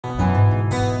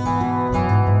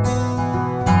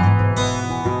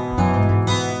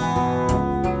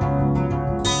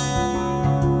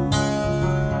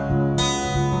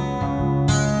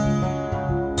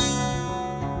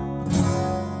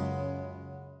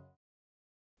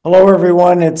Hello,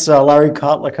 everyone. It's Larry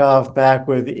Kotlikoff back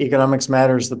with Economics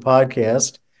Matters, the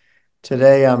podcast.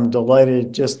 Today, I'm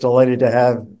just delighted to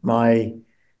have my,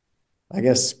 I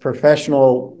guess,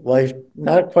 professional life,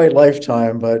 not quite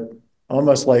lifetime, but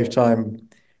almost lifetime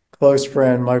close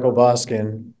friend, Michael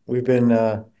Boskin. We've been,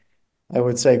 I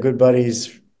would say, good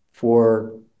buddies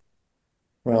for,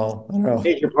 well, I don't know,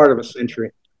 Major part of a century.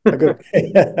 a good,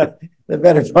 the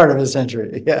better part of a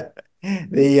century. Yeah.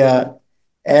 The,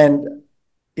 and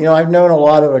I've known a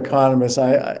lot of economists.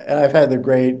 I've had the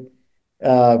great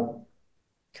uh,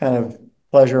 kind of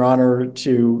pleasure, honor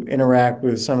to interact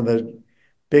with some of the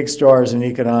big stars in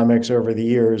economics over the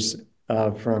years,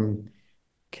 from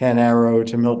Ken Arrow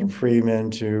to Milton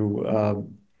Friedman to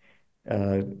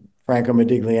uh, Franco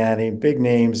Modigliani, big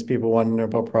names, people won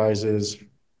Nobel Prizes,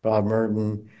 Bob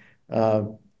Merton, uh,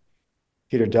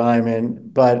 Peter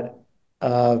Diamond. But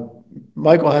uh,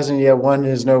 Michael hasn't yet won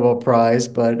his Nobel Prize,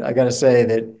 but I got to say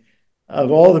that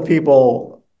of all the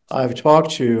people I've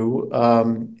talked to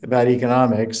about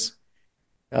economics,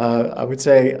 I would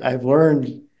say I've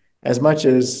learned as much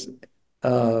as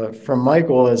from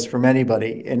Michael as from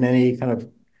anybody in any kind of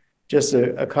just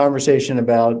a conversation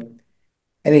about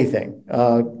anything.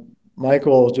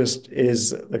 Michael just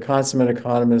is the consummate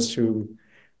economist who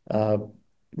uh,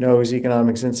 knows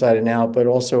economics inside and out, but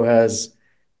also has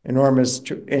enormous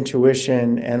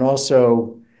intuition and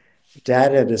also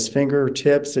data at his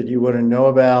fingertips that you wouldn't know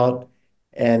about,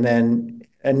 and then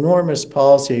enormous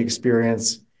policy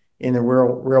experience in the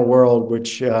real world,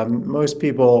 which most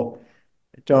people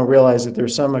don't realize that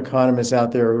there's some economists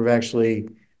out there who've actually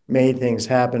made things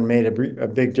happen, made a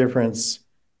big difference.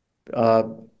 Uh,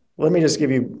 Let me just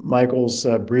give you Michael's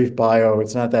brief bio.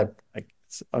 It's not that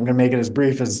I'm going to make it as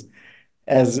brief as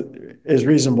is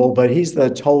reasonable, but he's the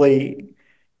Tully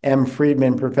M.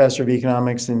 Friedman Professor of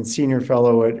Economics and Senior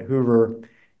Fellow at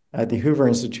the Hoover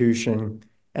Institution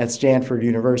at Stanford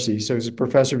University. So he's a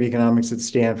Professor of Economics at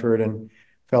Stanford and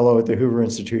Fellow at the Hoover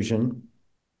Institution.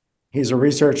 He's a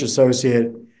Research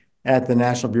Associate at the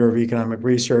National Bureau of Economic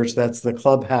Research. That's the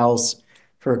clubhouse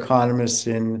for economists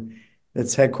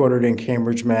that's headquartered in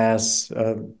Cambridge, Mass.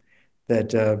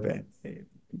 That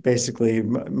basically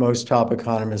most top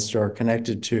economists are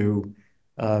connected to.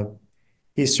 Uh,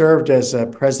 he served as a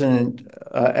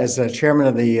as a chairman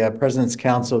of the President's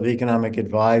Council of Economic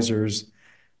Advisors.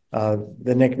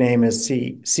 The nickname is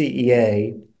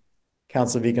CEA,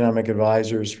 Council of Economic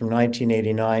Advisors, from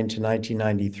 1989 to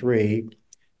 1993.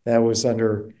 That was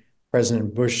under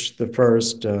President Bush the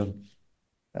first. And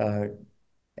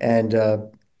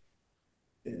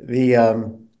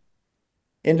the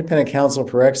Independent Council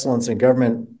for Excellence in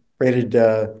Government rated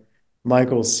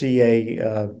Michael's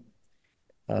CA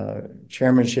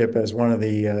chairmanship as one of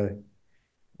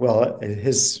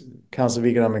his Council of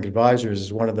Economic Advisors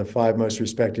is one of the five most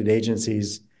respected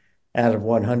agencies out of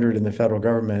 100 in the federal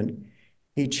government.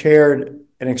 He chaired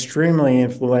an extremely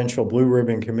influential Blue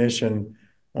Ribbon Commission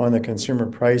on the Consumer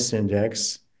Price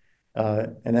Index,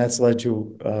 and that's led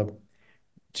to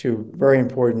very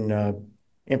important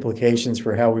implications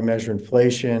for how we measure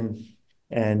inflation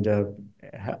and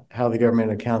how the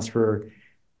government accounts for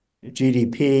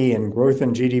GDP and growth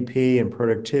in GDP and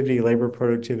productivity, labor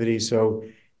productivity. So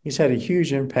he's had a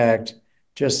huge impact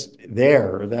just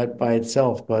there, that by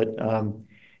itself.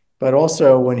 But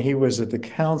also when he was at the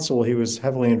council, he was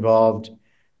heavily involved,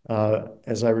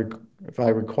 if I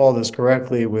recall this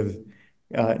correctly, with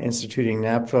instituting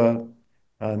NAPFA,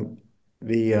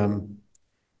 the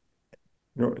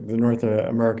the North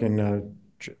American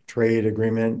Trade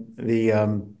Agreement.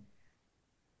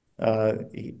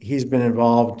 He's been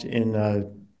involved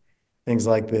in things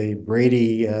like the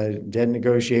Brady debt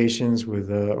negotiations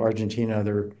with Argentina,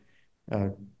 other uh,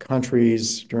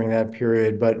 countries during that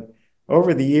period. But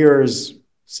over the years,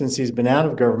 since he's been out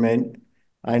of government,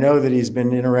 I know that he's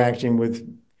been interacting with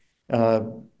uh,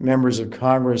 members of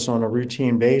Congress on a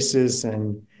routine basis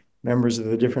and members of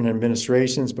the different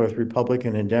administrations, both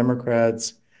Republican and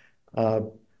Democrats. Uh,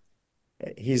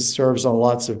 he serves on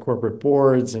lots of corporate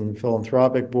boards and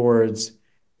philanthropic boards.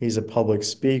 He's a public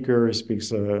speaker. He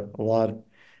speaks a lot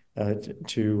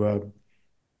to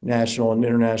national and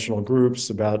international groups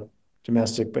about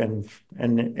domestic and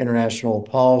international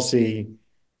policy.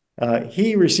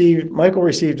 Michael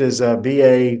received his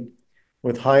BA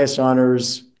with highest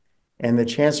honors and the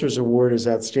Chancellor's Award as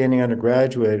Outstanding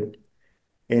Undergraduate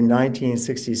in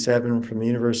 1967 from the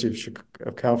University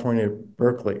of California,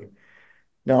 Berkeley.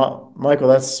 Now, Michael,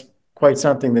 that's quite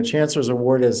something. The Chancellor's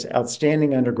Award as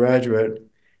Outstanding Undergraduate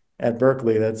at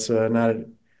Berkeley. That's not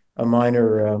a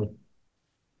minor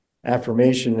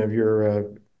affirmation of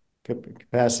your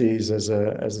capacities as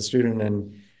a student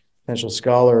and potential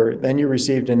scholar. Then you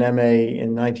received an MA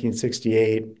in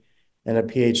 1968 and a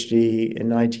PhD in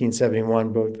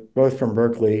 1971, both from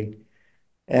Berkeley.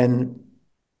 And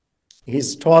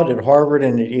he's taught at Harvard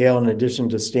and at Yale in addition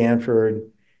to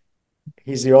Stanford.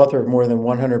 He's the author of more than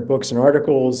 100 books and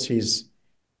articles. He's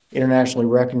internationally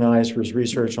recognized for his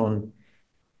research on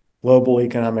global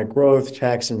economic growth,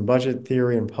 tax and budget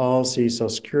theory and policy, Social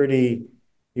Security,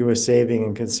 U.S. saving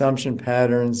and consumption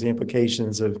patterns, the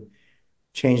implications of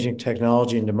changing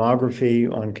technology and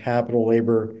demography on capital,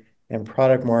 labor, and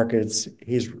product markets.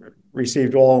 He's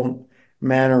received all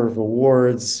manner of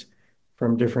awards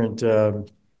from different,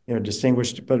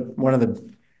 distinguished, but one of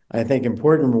the, I think,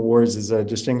 important awards is a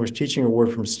Distinguished Teaching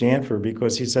Award from Stanford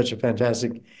because he's such a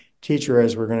fantastic teacher,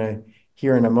 as we're going to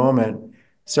hear in a moment.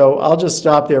 So I'll just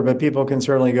stop there, but people can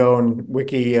certainly go and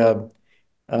wiki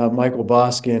Michael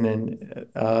Boskin.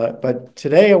 But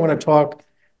today I want to talk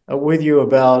with you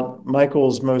about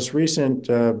Michael's most recent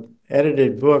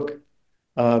edited book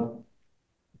together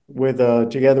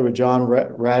with John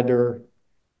Radner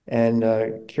and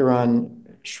Kiran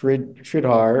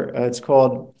Sridhar. It's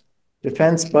called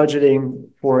Defense Budgeting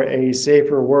for a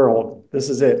Safer World. This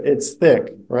is it. It's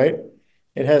thick, right?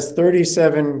 It has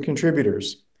 37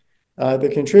 contributors. The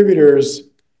contributors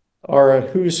are a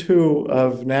who's who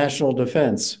of national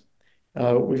defense.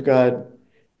 We've got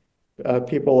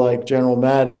people like General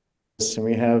Mattis, and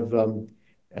we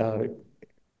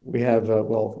have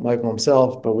Michael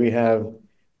himself, but we have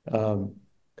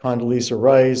Condoleezza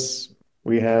Rice,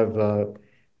 we have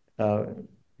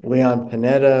Leon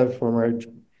Panetta, former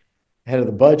head of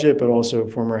the budget, but also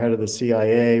former head of the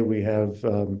CIA. We have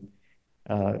Jim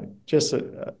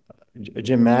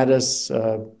Mattis,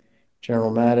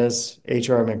 General Mattis,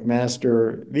 H.R.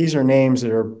 McMaster. These are names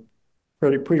that are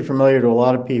pretty familiar to a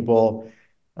lot of people.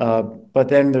 But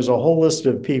then there's a whole list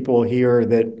of people here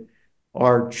that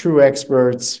are true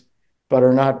experts, but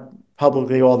are not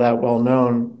publicly all that well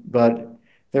known. But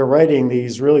they're writing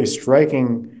these really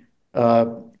striking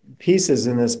pieces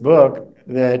in this book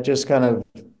that just kind of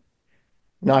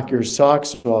knock your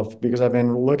socks off, because I've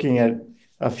been looking at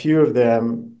a few of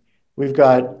them. We've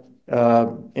got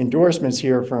endorsements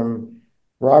here from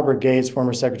Robert Gates,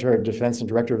 former Secretary of Defense and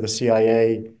Director of the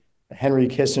CIA, Henry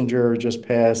Kissinger, just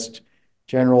passed,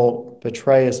 General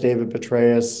Petraeus, David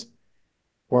Petraeus,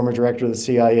 former Director of the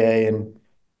CIA and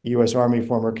U.S. Army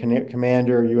former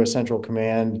commander, U.S. Central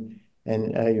Command,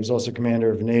 and he was also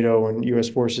commander of NATO and U.S.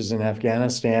 forces in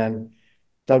Afghanistan.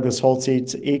 Douglas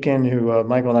Holtz-Eakin, who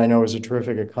Michael and I know is a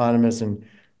terrific economist and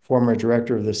former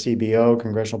director of the CBO,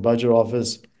 Congressional Budget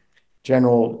Office.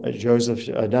 General Joseph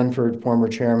Dunford, former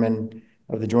chairman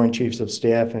of the Joint Chiefs of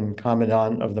Staff and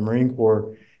Commandant of the Marine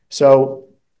Corps. So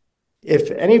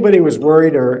if anybody was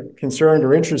worried or concerned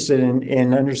or interested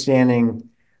in understanding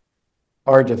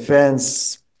our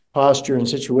defense posture and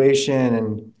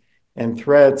situation and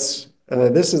threats,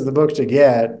 this is the book to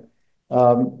get.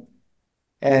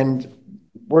 And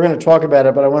we're going to talk about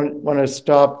it, but I want to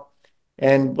stop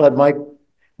and let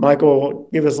Michael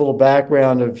give us a little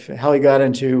background of how he got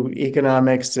into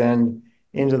economics and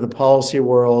into the policy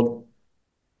world,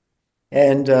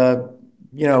 and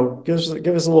give us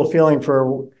a little feeling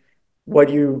for what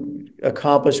you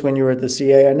accomplished when you were at the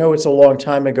CA. I know it's a long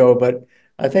time ago, but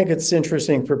I think it's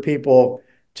interesting for people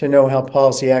to know how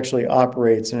policy actually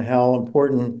operates and how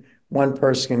important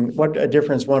what a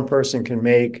difference one person can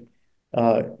make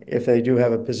if they do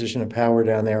have a position of power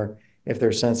down there, if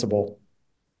they're sensible.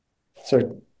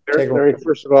 So, Larry,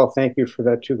 first of all, thank you for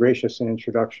that too gracious an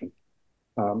introduction.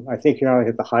 I think you not only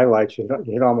hit the highlights, you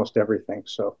hit almost everything.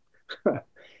 So,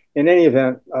 in any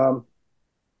event,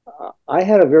 I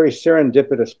had a very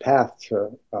serendipitous path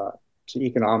to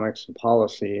economics and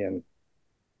policy, and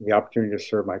the opportunity to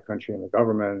serve my country in the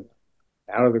government,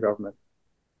 out of the government.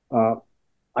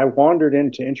 I wandered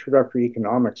into introductory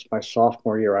economics my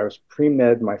sophomore year. I was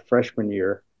pre-med my freshman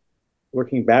year.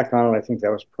 Looking back on it, I think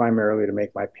that was primarily to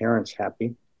make my parents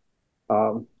happy.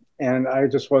 And I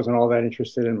just wasn't all that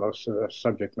interested in most of the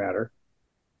subject matter.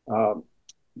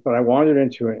 But I wandered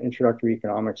into an introductory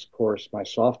economics course my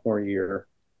sophomore year.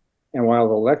 And while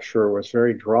the lecture was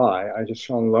very dry, I just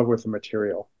fell in love with the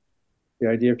material. The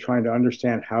idea of trying to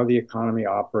understand how the economy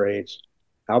operates,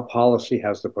 how policy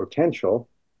has the potential,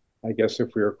 I guess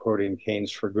if we were quoting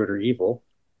Keynes for good or evil,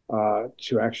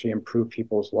 to actually improve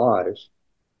people's lives.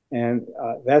 And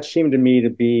that seemed to me to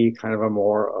be kind of a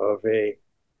more of a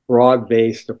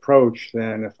broad-based approach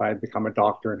than if I had become a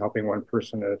doctor and helping one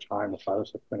person at a time, if I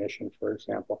was a clinician, for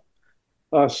example.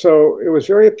 So it was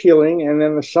very appealing. And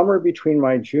then the summer between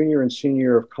my junior and senior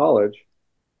year of college,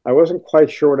 I wasn't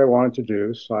quite sure what I wanted to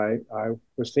do, so I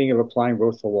was thinking of applying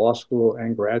both to law school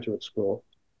and graduate school.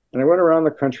 And I went around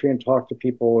the country and talked to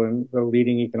people in the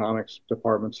leading economics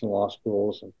departments in law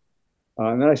schools.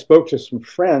 And then I spoke to some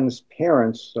friends,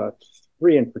 parents,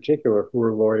 three in particular, who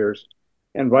were lawyers.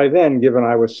 And by then, given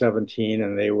I was 17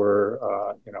 and they were,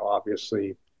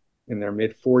 obviously in their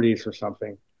mid 40s or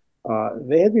something,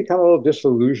 they had become a little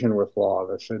disillusioned with law.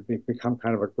 This had become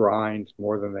kind of a grind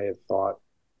more than they had thought.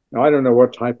 Now, I don't know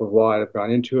what type of law I'd have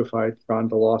gone into if I'd gone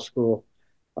to law school,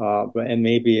 and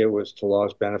maybe it was to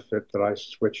law's benefit that I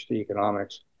switched to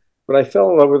economics. But I fell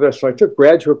in love with this. So I took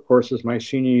graduate courses my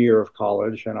senior year of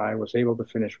college, and I was able to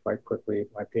finish quite quickly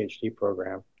my PhD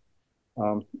program.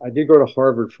 I did go to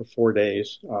Harvard for 4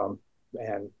 days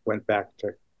and went back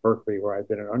to Berkeley, where I'd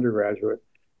been an undergraduate,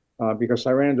 because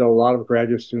I ran into a lot of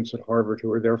graduate students at Harvard who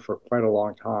were there for quite a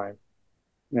long time.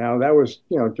 Now, that was,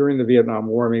 during the Vietnam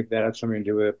War, maybe that had something to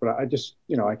do with it, but I just,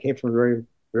 I came from very,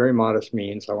 very modest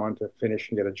means. I wanted to finish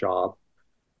and get a job.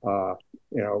 Uh,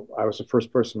 I was the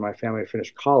first person in my family to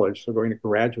finish college, so going to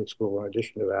graduate school in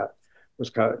addition to that was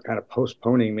kind of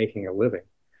postponing making a living.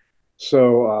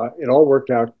 So it all worked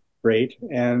out great,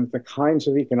 and the kinds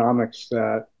of economics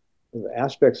the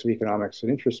aspects of economics that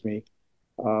interest me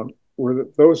were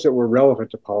those that were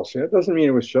relevant to policy. That doesn't mean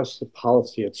it was just the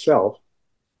policy itself,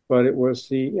 but it was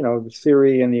the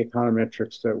theory and the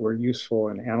econometrics that were useful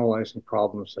in analyzing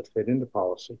problems that fit into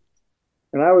policy.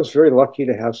 And I was very lucky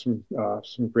to have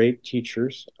some great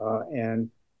teachers, and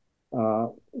a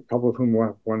couple of whom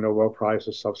won Nobel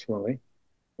Prizes subsequently.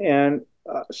 And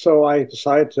so I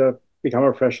decided to become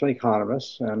a professional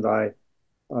economist, and I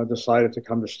decided to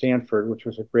come to Stanford, which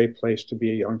was a great place to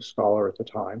be a young scholar at the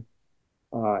time,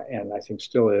 and I think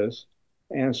still is.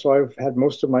 And so I've had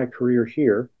most of my career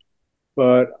here.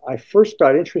 But I first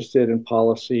got interested in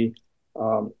policy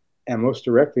and most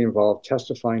directly involved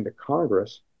testifying to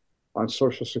Congress on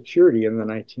Social Security in the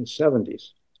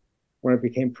 1970s, when it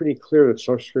became pretty clear that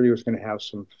Social Security was going to have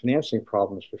some financing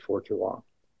problems before too long.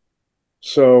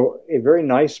 So a very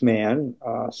nice man,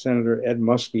 Senator Ed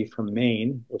Muskie from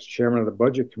Maine, was chairman of the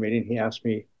Budget Committee, and he asked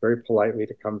me very politely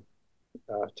to come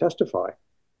testify.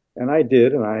 And I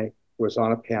did, and I was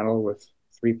on a panel with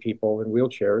three people in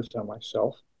wheelchairs and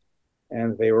myself,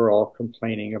 and they were all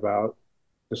complaining about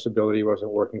disability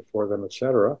wasn't working for them, et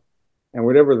cetera. And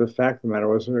whatever the fact of the matter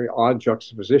was, a very odd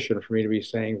juxtaposition for me to be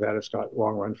saying that it's got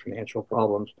long-run financial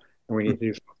problems and we need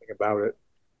to do something about it.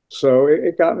 So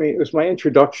it got me, it was my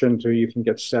introduction to you can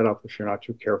get set up if you're not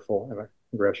too careful in a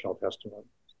congressional testimony.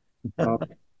 But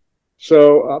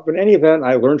in any event,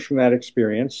 I learned from that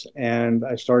experience and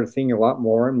I started thinking a lot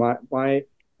more. And my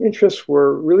interests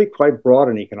were really quite broad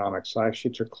in economics. I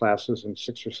actually took classes in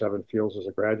 6 or 7 fields as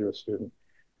a graduate student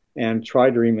and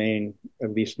tried to remain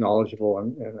at least knowledgeable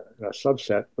in a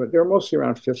subset, but they're mostly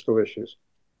around fiscal issues,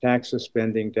 taxes,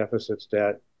 spending, deficits,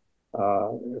 debt,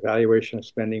 evaluation of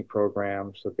spending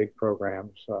programs, the big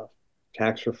programs,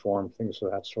 tax reform, things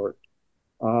of that sort.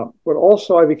 But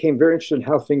also I became very interested in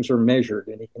how things are measured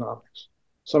in economics,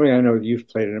 something I know you've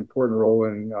played an important role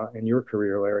in your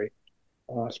career, Larry,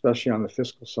 especially on the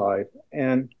fiscal side.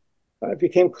 And it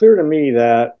became clear to me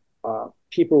that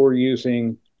people were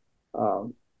using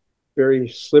very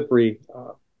slippery,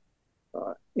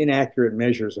 inaccurate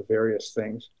measures of various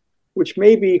things, which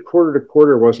maybe quarter to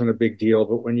quarter wasn't a big deal,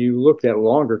 but when you looked at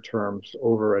longer terms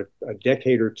over a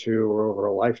decade or two or over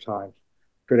a lifetime,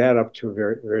 could add up to a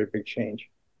very, very big change.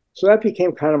 So that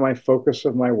became kind of my focus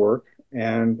of my work,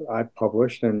 and I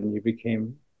published, and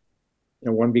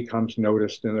one becomes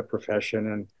noticed in the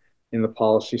profession and in the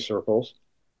policy circles.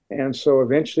 And so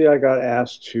eventually I got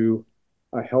asked to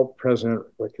help President,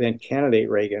 then candidate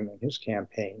Reagan in his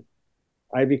campaign.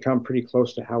 I become pretty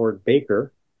close to Howard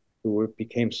Baker, who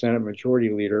became Senate Majority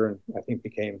Leader and I think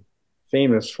became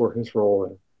famous for his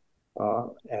role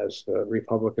as the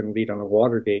Republican lead on the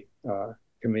Watergate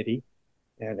committee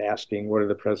and asking, what did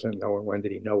the president know and when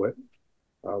did he know it?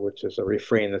 Which is a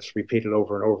refrain that's repeated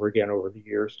over and over again over the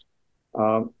years.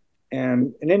 And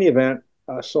in any event,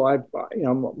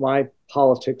 my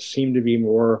politics seem to be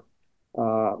more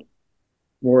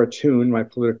attuned, my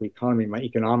political economy, my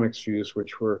economics views,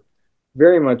 which were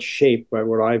very much shaped by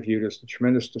what I viewed as the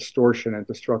tremendous distortion and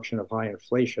destruction of high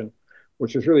inflation,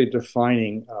 which is really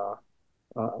defining,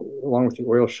 along with the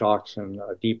oil shocks and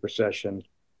a deep recession,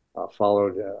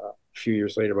 followed a few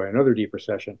years later by another deep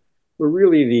recession, were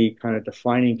really the kind of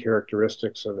defining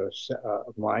characteristics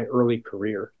of my early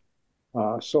career.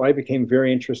 So I became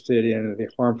very interested in the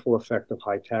harmful effect of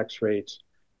high tax rates,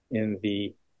 in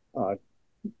the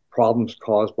problems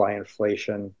caused by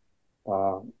inflation.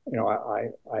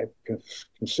 I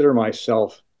consider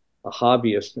myself a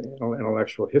hobbyist in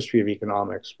intellectual history of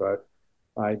economics, but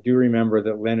I do remember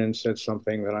that Lenin said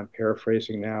something that I'm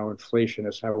paraphrasing now: inflation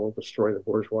is how we'll destroy the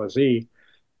bourgeoisie.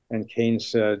 And Keynes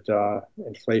said,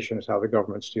 inflation is how the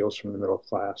government steals from the middle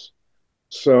class.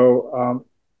 So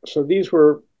these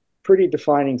were pretty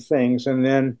defining things. And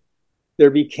then there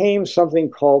became something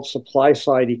called supply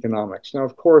side economics. Now,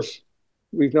 of course,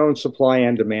 we've known supply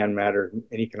and demand matter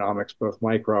in economics, both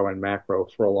micro and macro,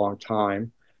 for a long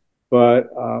time. But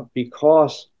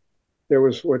because there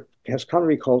was what has come to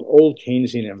be called old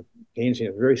Keynesianism,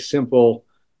 very simple.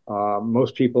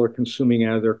 Most people are consuming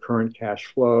out of their current cash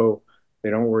flow. They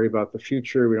don't worry about the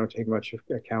future. We don't take much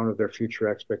account of their future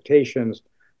expectations.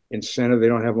 They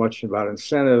don't have much about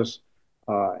incentives,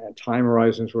 and time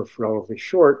horizons were relatively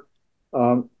short.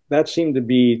 That seemed to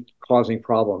be causing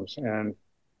problems. And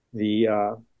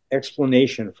the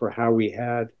explanation for how we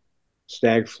had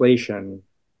stagflation,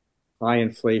 high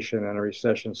inflation, and a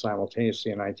recession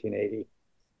simultaneously in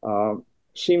 1980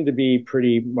 seemed to be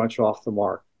pretty much off the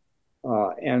mark.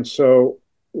 And so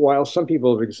while some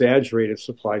people have exaggerated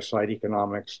supply side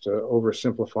economics to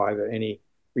oversimplify that any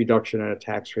reduction in a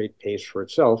tax rate pays for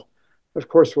itself, of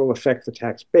course, it will affect the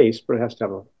tax base, but it has to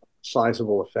have a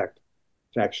sizable effect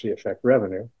to actually affect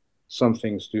revenue. Some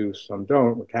things do, some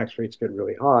don't. When tax rates get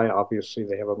really high, obviously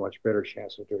they have a much better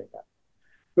chance of doing that.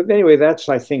 But anyway, that's,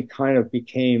 I think, kind of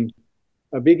became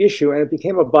a big issue, and it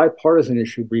became a bipartisan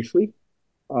issue briefly.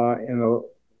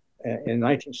 In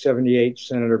 1978,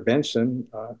 Senator Benson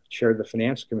chaired the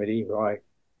Finance Committee, who I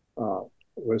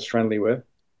was friendly with,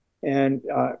 and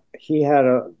he had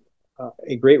a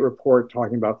great report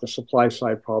talking about the supply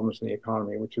side problems in the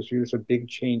economy, which was used a big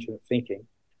change in thinking.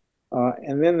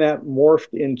 And then that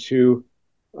morphed into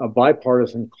a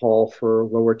bipartisan call for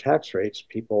lower tax rates.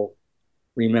 People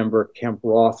remember Kemp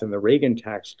Roth and the Reagan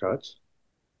tax cuts.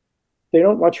 They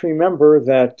don't much remember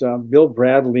that Bill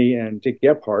Bradley and Dick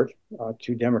Gephardt,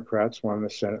 two Democrats, one in the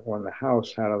Senate, one in the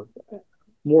House, had a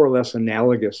more or less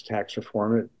analogous tax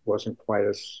reform. It wasn't quite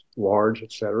as large,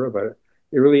 et cetera, but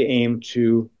it really aimed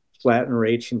to flatten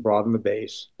rates and broaden the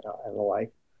base and the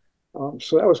like.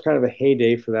 So that was kind of a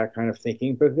heyday for that kind of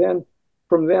thinking. But then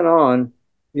from then on,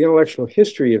 the intellectual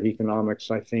history of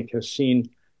economics, I think, has seen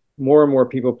more and more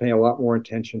people pay a lot more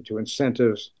attention to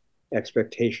incentives,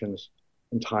 expectations,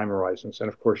 and time horizons. And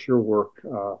of course, your work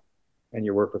and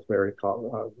your work with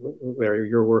Larry,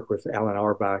 your work with Alan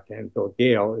Auerbach and Bill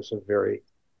Gale is a very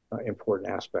important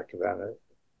aspect of that.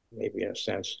 Maybe in a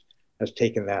sense has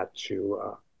taken that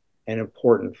to an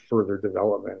important further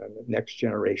development in the next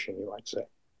generation, you might say.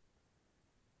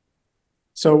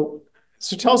 So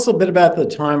tell us a bit about the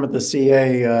time at the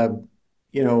CA. How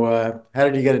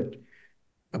did you get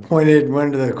appointed?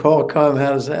 When did the call come?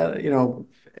 How does that,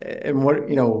 and what,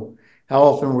 how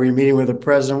often were you meeting with the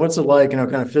president? What's it like,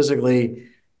 kind of physically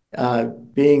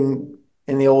being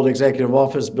in the old executive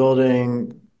office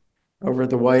building over at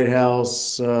the White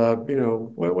House?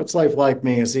 What's life like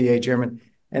being a CA chairman?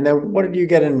 And then what did you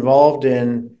get involved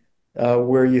in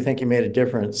where you think you made a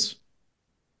difference?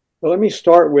 Well, let me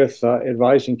start with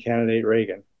advising candidate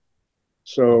Reagan.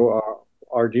 So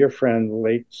our dear friend,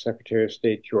 late Secretary of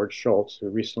State George Shultz, who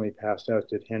recently passed out,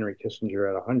 did Henry Kissinger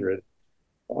at 100,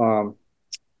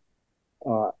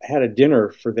 had a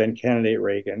dinner for then candidate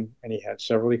Reagan, and he had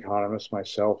several economists,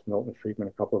 myself, Milton Friedman,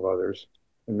 a couple of others.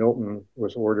 And Milton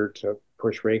was ordered to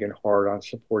push Reagan hard on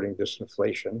supporting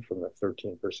disinflation from the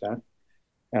 13%.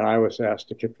 And I was asked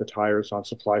to kick the tires on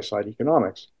supply side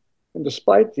economics. And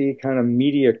despite the kind of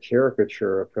media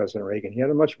caricature of President Reagan, he had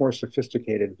a much more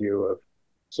sophisticated view of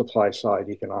supply side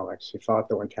economics. He thought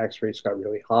that when tax rates got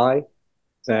really high,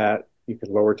 that you could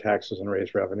lower taxes and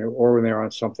raise revenue, or when they were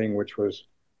on something which was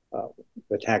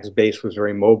the tax base was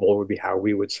very mobile, would be how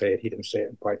we would say it. He didn't say it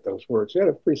in quite those words. He had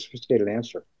a pretty sophisticated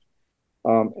answer.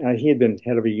 And he had been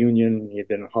head of a union, he had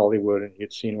been in Hollywood, and he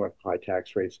had seen what high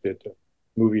tax rates did to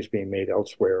movies being made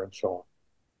elsewhere and so on.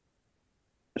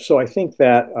 So I think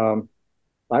that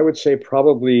I would say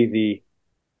probably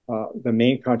the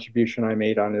main contribution I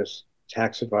made on this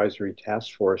tax advisory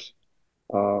task force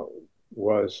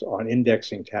was on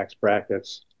indexing tax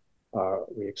brackets.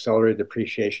 We accelerated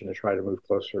depreciation to try to move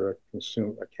closer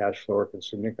to a cash flow or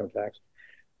consumed income tax.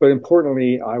 But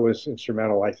importantly, I was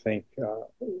instrumental, I think,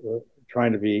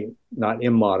 trying to be not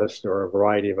immodest, or a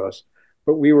variety of us,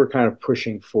 but we were kind of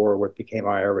pushing for what became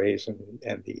IRAs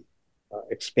and the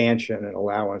expansion and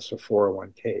allowance of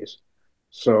 401ks.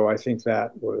 So I think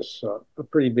that was a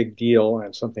pretty big deal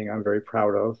and something I'm very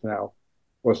proud of. Now,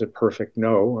 was it perfect?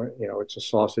 No. It's a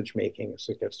sausage making as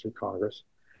it gets through Congress.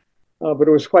 But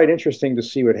it was quite interesting to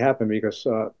see what happened because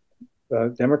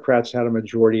the Democrats had a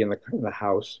majority in the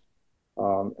House.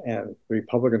 And the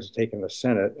Republicans had taken the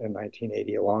Senate in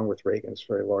 1980, along with Reagan's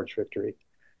very large victory.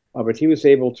 But he was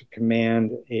able to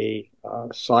command a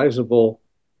sizable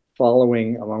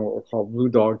following among what were called blue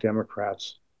dog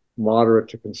Democrats, moderate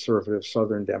to conservative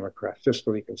Southern Democrats,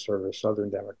 fiscally conservative Southern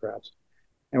Democrats,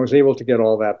 and was able to get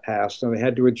all that passed. And they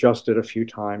had to adjust it a few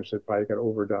times. It probably got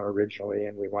overdone originally,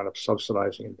 and we wound up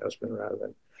subsidizing investment rather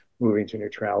than moving to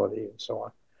neutrality and so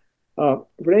on.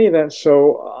 But in any event,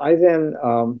 so I then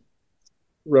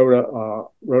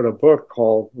wrote a book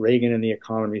called Reagan and the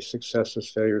Economy: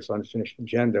 Successes, Failures, Unfinished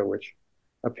Agenda, which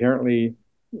apparently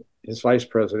his vice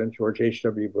president, George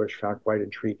H.W. Bush, found quite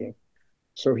intriguing.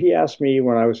 So he asked me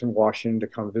when I was in Washington to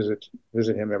come visit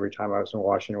him every time I was in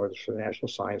Washington, whether it's for the National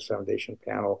Science Foundation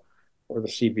panel or the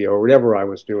CBO or whatever I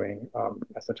was doing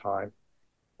at the time.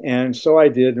 And so I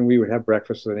did, and we would have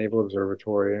breakfast at the Naval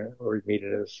Observatory, or we'd meet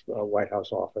at his White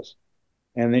House office.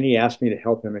 And then he asked me to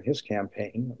help him in his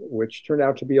campaign, which turned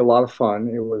out to be a lot of fun.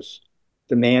 It was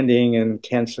demanding and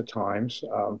tense at times,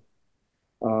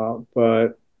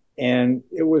 and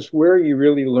it was where you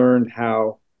really learned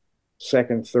how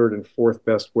second, third, and fourth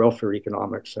best welfare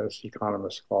economics, as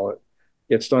economists call it,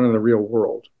 gets done in the real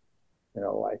world. You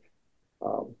know, like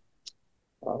um,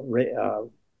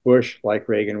 Bush, like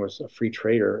Reagan, was a free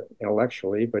trader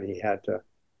intellectually, but he had to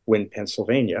win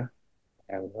Pennsylvania.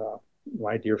 And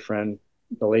my dear friend,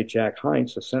 the late Jack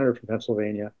Heinz, a senator from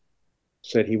Pennsylvania,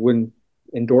 said he wouldn't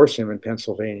endorse him in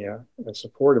Pennsylvania and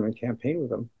support him and campaign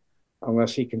with him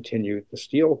unless he continued the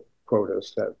steel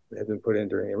quotas that had been put in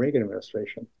during the Reagan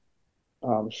administration.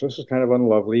 So this is kind of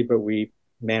unlovely, but we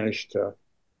managed to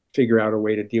figure out a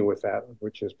way to deal with that,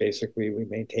 which is basically we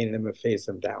maintain them and phase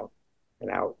them down and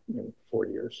out in 4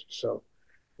 years. So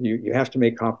you have to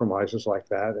make compromises like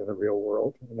that in the real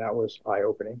world, and that was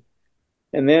eye-opening.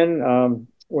 And then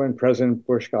when President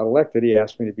Bush got elected, he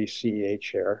asked me to be CEA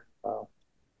chair.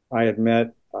 I had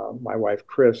met my wife,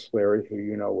 Chris, Larry, who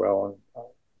you know well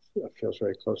and feels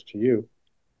very close to you.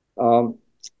 Um,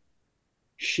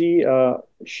 she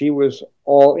was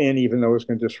all in, even though it was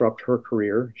going to disrupt her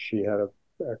career. She had a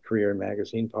career in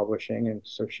magazine publishing, and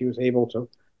so she was able to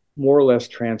more or less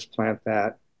transplant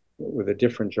that with a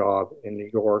different job in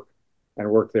New York and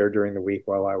work there during the week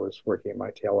while I was working my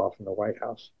tail off in the White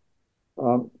House.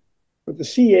 But the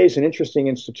CEA is an interesting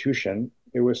institution.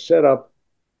 It was set up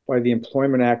by the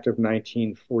Employment Act of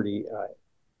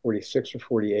 1946 or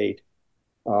 48,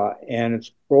 and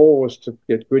its goal was to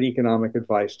get good economic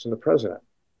advice to the president.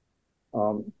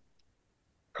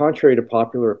 Contrary to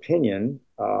popular opinion,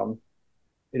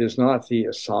 it is not the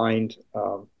assigned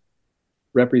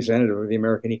representative of the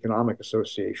American Economic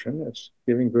Association. It's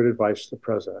giving good advice to the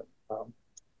president.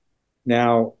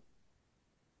 Now,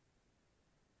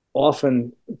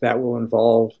 often that will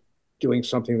involve doing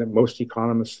something that most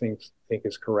economists think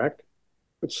is correct,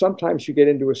 but sometimes you get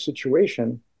into a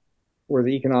situation where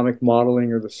the economic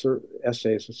modeling or the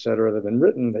essays, et cetera, that have been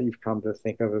written that you've come to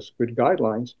think of as good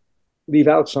guidelines leave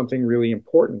out something really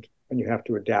important, and you have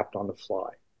to adapt on the fly.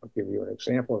 I'll give you an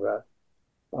example of that.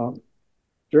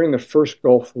 During the first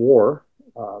Gulf War,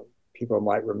 people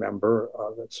might remember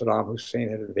that Saddam Hussein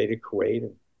had invaded Kuwait,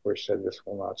 and Bush said this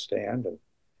will not stand, and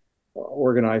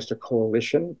organized a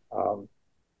coalition,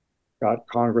 got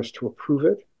Congress to approve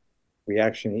it. We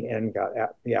actually, in the end, got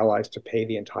the Allies to pay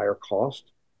the entire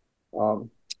cost.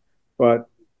 But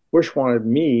Bush wanted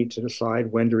me to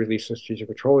decide when to release the Strategic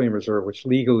Petroleum Reserve, which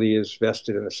legally is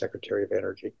vested in the Secretary of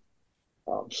Energy.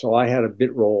 So I had a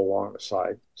bit role along the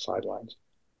sidelines.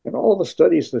 And all the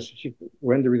studies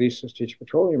when to release the Strategic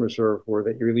Petroleum Reserve were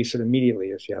that you release it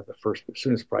immediately as you have the first, as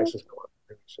soon as prices go up.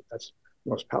 So that's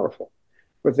most powerful.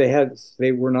 But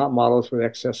they were not models with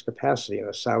excess capacity, and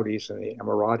the Saudis and the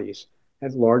Emiratis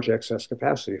had large excess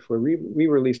capacity. If we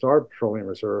released our petroleum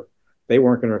reserve, they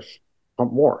weren't going to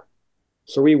pump more.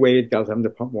 So we waited, got them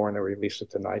to pump more, and then released it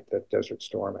the night that Desert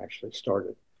Storm actually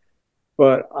started.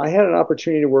 But I had an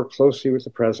opportunity to work closely with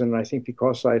the president, I think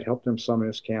because I had helped him some in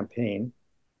his campaign,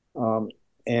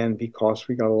 and because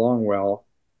we got along well,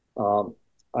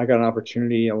 I got an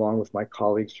opportunity, along with my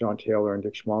colleagues, John Taylor and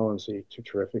Dick Schmalensee, two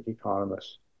terrific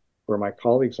economists, who are my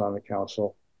colleagues on the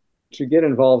council, to get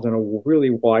involved in a really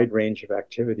wide range of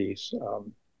activities,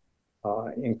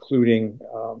 including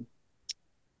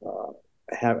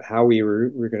how we were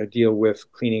going to deal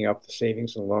with cleaning up the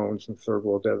savings and loans and third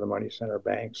world debt of the money center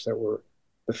banks that were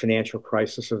the financial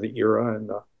crisis of the era in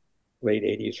the late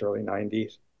 80s, early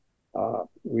 90s.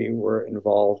 We were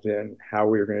involved in how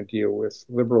we were going to deal with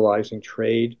liberalizing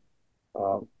trade.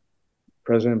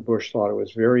 President Bush thought it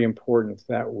was very important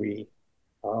that we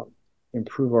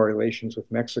improve our relations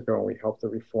with Mexico, and we helped the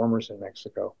reformers in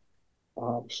Mexico.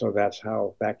 So that's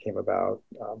how that came about,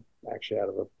 actually out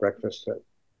of a breakfast that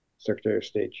Secretary of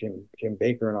State Jim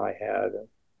Baker and I had.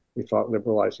 We thought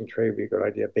liberalizing trade would be a good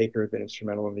idea. Baker had been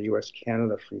instrumental in the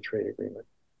U.S.-Canada Free Trade Agreement.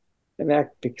 And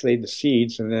that laid the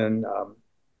seeds. And then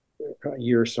a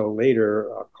year or so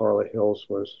later, Carla Hills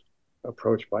was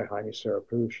approached by Jaime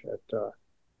Sarapuch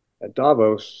at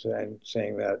Davos and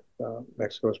saying that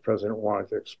Mexico's president wanted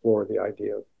to explore the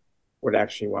idea of what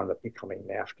actually wound up becoming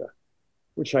NAFTA,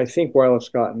 which I think, while it's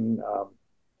gotten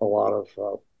a lot of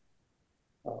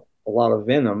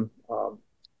venom,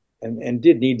 and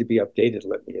did need to be updated,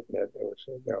 let me admit. It was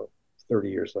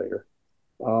 30 years later.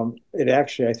 It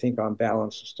actually, I think, on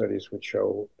balance, the studies would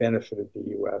show benefited the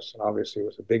U.S. and obviously it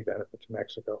was a big benefit to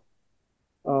Mexico.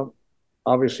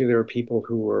 Obviously, there are people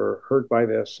who were hurt by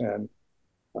this, and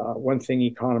one thing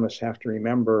economists have to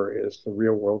remember is the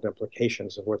real world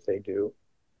implications of what they do.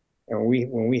 And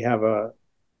when we have an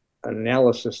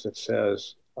analysis that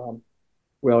says,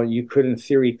 well, you could in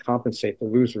theory compensate the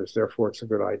losers, therefore it's a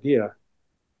good idea.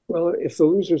 Well, if the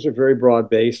losers are very broad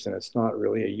based and it's not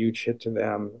really a huge hit to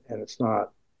them, and it's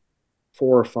not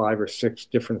 4 or 5 or 6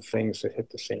 different things that hit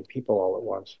the same people all at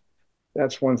once,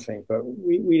 that's one thing. But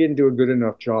we didn't do a good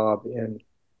enough job and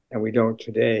we don't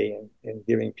today, in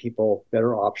giving people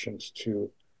better options to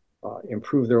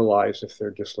improve their lives if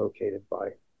they're dislocated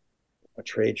by a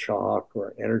trade shock or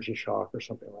an energy shock or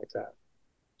something like that.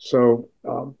 So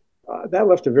that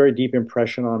left a very deep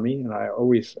impression on me, and I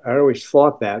always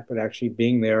thought that, but actually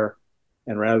being there,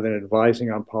 and rather than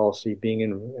advising on policy, being in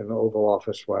the Oval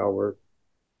Office while we're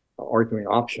arguing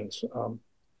options,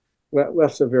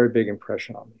 left a very big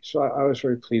impression on me. So I was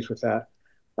very pleased with that.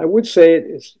 I would say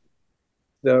it's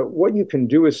what you can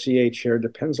do as CA chair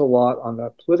depends a lot on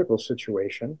the political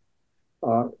situation.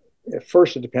 At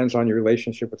first, it depends on your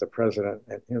relationship with the president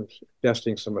and him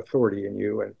vesting some authority in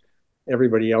you, and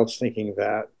everybody else thinking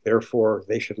that, therefore,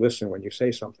 they should listen when you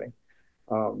say something.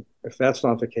 If that's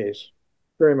not the case,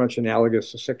 very much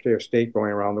analogous to Secretary of State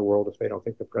going around the world if they don't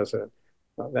think the president,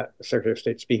 that the Secretary of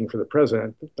State speaking for the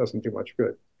president doesn't do much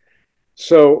good.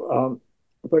 So,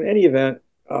 but in any event,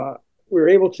 we were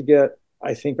able to get,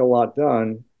 I think, a lot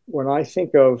done. When I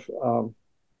think of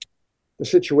the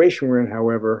situation we're in,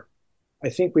 however, I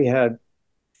think we had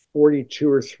 42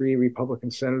 or 3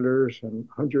 Republican senators and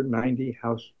 190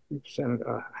 House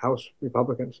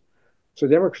Republicans. So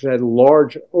Democrats had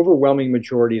large, overwhelming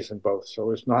majorities in both. So it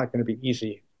was not going to be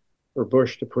easy for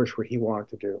Bush to push what he wanted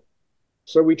to do.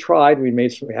 So we tried. We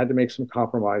had to make some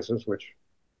compromises, which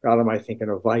got him, I think, in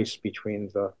a vice between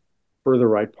the further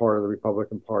right part of the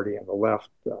Republican Party and the left,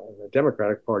 the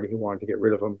Democratic Party, who wanted to get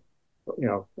rid of him,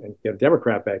 and get a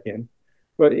Democrat back in.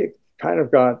 But it kind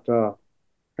of got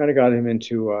him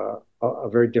into a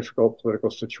very difficult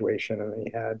political situation, and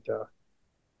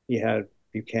he had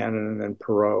Buchanan and then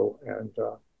Perot, and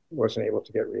wasn't able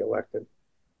to get reelected.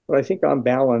 But I think on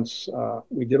balance,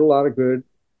 we did a lot of good.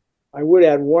 I would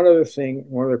add one other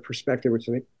perspective, which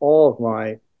I think all of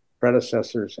my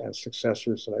predecessors and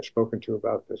successors that I've spoken to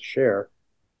about this share,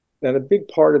 that a big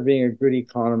part of being a good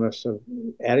economist, of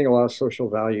adding a lot of social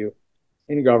value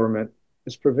in government,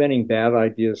 is preventing bad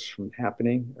ideas from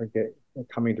happening or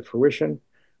coming to fruition,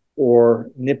 or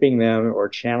nipping them or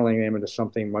channeling them into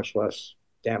something much less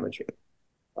damaging.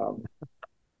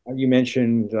 You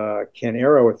mentioned Ken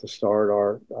Arrow at the start,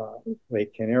 our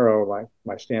late Ken Arrow,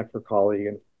 my Stanford colleague,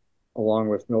 and along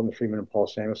with Milton Friedman and Paul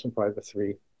Samuelson, probably the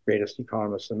 3 greatest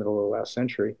economists in the middle of the last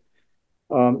century.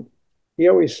 He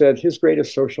always said his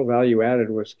greatest social value added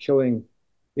was killing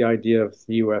the idea of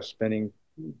the U.S. spending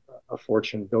a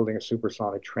fortune building a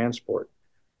supersonic transport.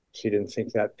 So he didn't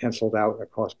think that penciled out in a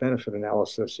cost-benefit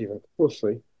analysis even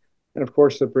closely. And of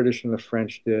course, the British and the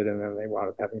French did, and then they wound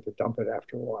up having to dump it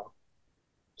after a while.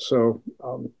 So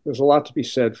there's a lot to be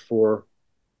said for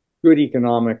good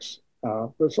economics,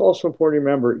 but it's also important to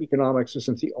remember economics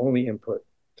isn't the only input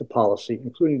to policy,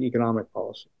 including economic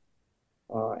policy.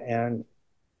 And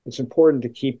it's important to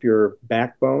keep your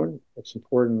backbone. It's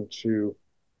important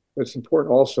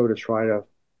also to try to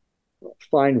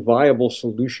find viable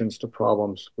solutions to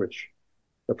problems which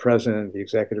the president, the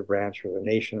executive branch, or the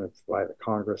nation by the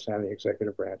Congress and the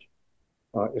executive branch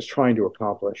is trying to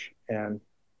accomplish. And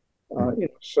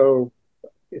so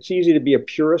it's easy to be a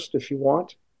purist if you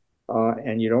want,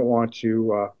 and you don't want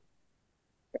to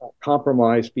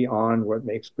compromise beyond what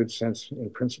makes good sense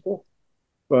in principle.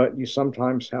 But you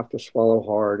sometimes have to swallow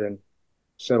hard and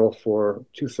settle for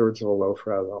 2/3 of a loaf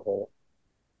rather than a whole.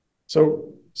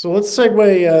 So let's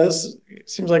segue. This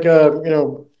seems like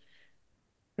the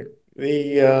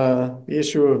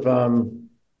issue of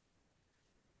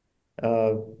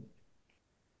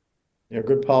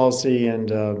good policy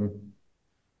and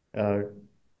uh,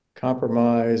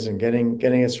 compromise and getting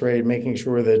it straight, making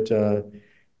sure that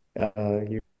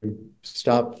you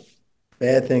stop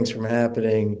bad things from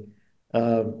happening.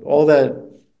 All that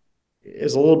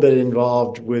is a little bit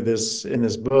involved with this in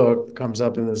this book, comes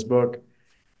up in this book.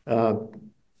 Uh,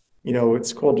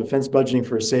 it's called Defense Budgeting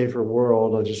for a Safer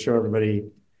World. I'll just show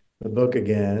everybody the book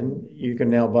again. You can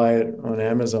now buy it on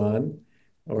Amazon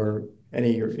or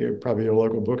probably your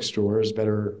local bookstore is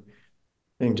better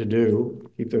thing to do.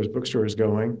 Keep those bookstores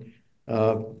going,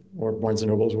 or Barnes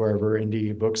and Nobles, wherever,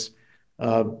 indie books.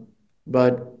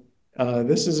 But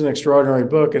this is an extraordinary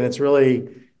book, and it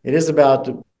is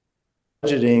about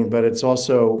budgeting, but it's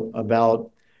also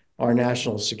about our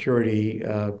national security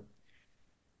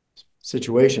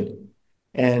situation.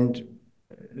 And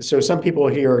so some people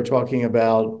here are talking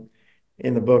about,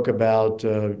 in the book, about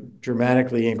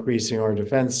dramatically increasing our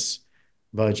defense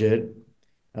budget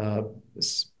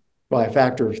by a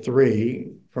factor of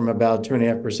 3, from about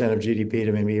 2.5% of GDP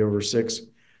to maybe over 6,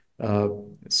 7%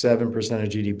 of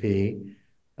GDP,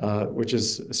 which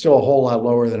is still a whole lot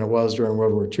lower than it was during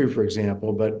World War II, for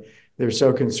example. But they're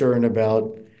so concerned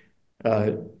about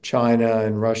China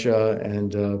and Russia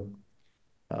and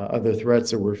other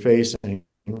threats that we're facing,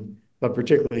 but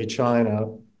particularly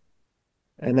China.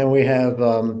 And then we have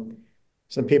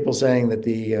some people saying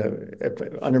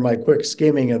that under my quick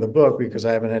skimming of the book, because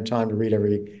I haven't had time to read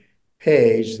every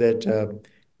page, that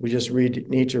we just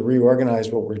need to reorganize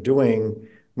what we're doing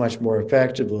much more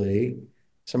effectively.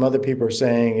 Some other people are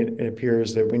saying it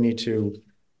appears that we need to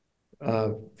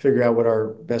figure out what our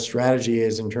best strategy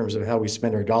is in terms of how we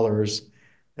spend our dollars.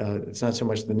 It's not so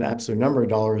much the absolute number of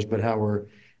dollars, but how we're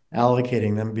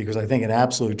allocating them, because I think in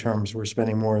absolute terms, we're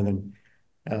spending more than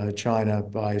China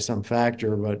by some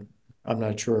factor, but I'm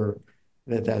not sure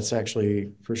that that's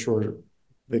actually for sure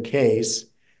the case.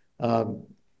 And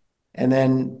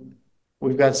then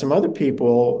we've got some other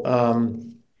people,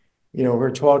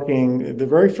 we're talking, the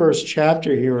very first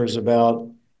chapter here is about,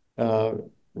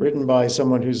 written by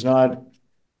someone who's not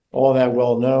all that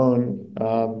well known.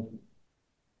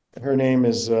 Her name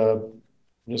is,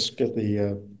 just get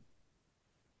the,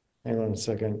 hang on a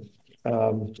second.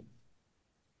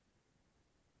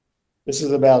 This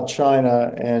is about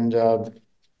China, and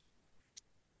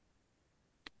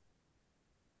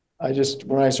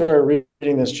when I started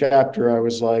reading this chapter, I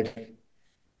was like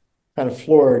kind of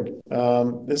floored.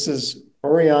 This is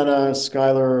Oriana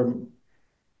Schuyler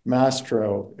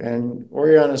Mastro, and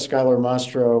Oriana Schuyler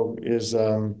Mastro is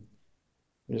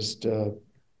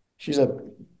she's a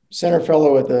center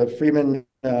fellow at the Freeman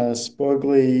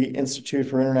Spogli Institute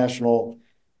for International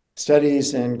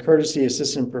Studies and courtesy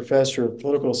assistant professor of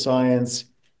political science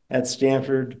at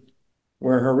Stanford,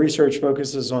 where her research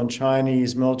focuses on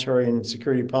Chinese military and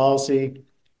security policy,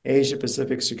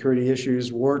 Asia-Pacific security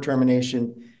issues, war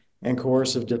termination, and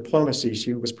coercive diplomacy.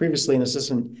 She was previously an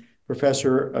assistant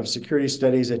professor of security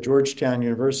studies at Georgetown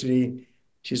University.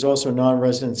 She's also a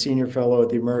non-resident senior fellow at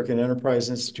the American Enterprise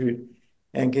Institute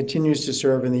and continues to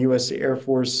serve in the U.S. Air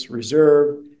Force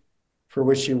Reserve, for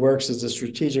which she works as a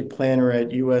strategic planner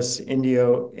at U.S.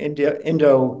 Indo-Pacific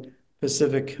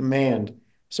Command.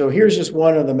 So here's just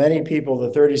one of the many people, the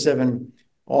 37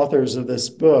 authors of this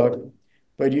book,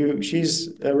 but she's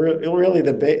really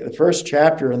the first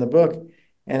chapter in the book,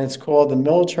 and it's called The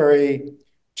Military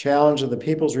Challenge of the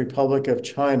People's Republic of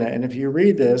China. And if you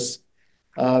read this,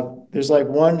 there's like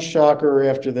one shocker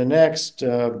after the next.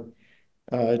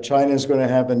 China is going to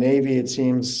have a navy, it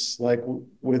seems like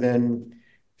within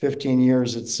 15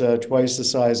 years, it's twice the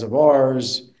size of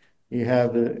ours. You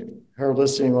have her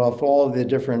listing off all of the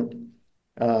different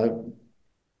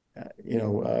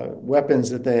weapons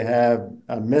that they have,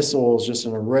 missiles, just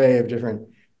an array of different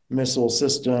missile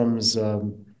systems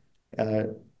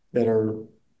that are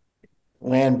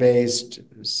land-based,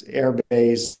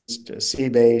 air-based,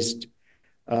 sea-based.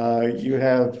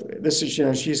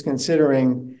 She's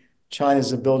considering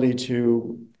China's ability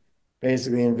to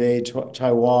basically invade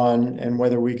Taiwan and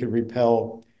whether we could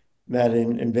repel that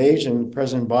invasion.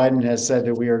 President Biden has said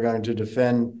that we are going to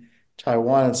defend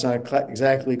Taiwan. It's not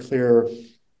exactly clear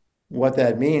what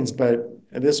that means, but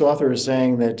this author is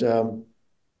saying that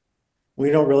we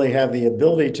don't really have the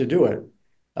ability to do it.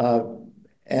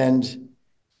 And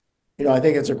I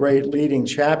think it's a great leading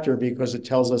chapter because it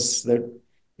tells us that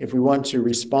if we want to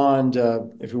respond,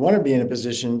 if we want to be in a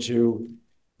position to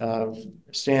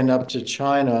stand up to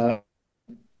China,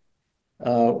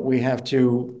 we have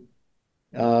to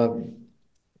kind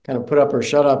of put up or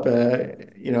shut up.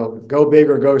 Go big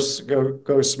or go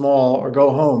small or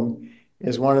go home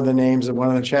is one of the names of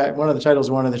one of the titles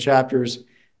of one of the chapters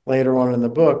later on in the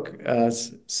book,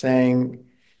 saying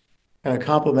kind of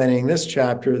complementing this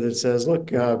chapter that says,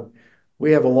 look,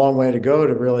 we have a long way to go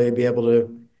to really be able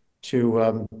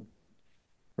to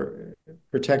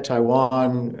protect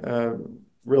Taiwan,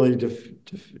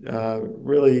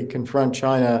 really confront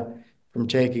China from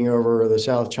taking over the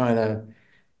South China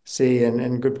Sea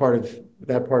and good part of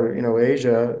that part of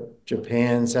Asia,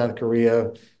 Japan, South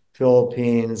Korea,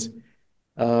 Philippines.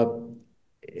 Uh,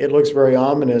 it looks very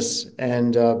ominous,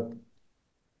 and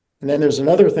then there's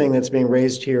another thing that's being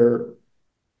raised here,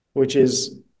 which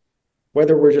is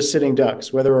whether we're just sitting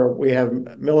ducks, whether we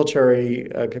have military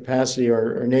capacity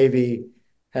or Navy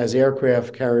has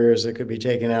aircraft carriers that could be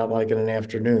taken out like in an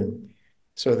afternoon,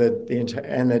 so that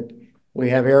that we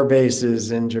have air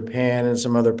bases in Japan and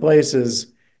some other places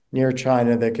near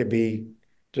China that could be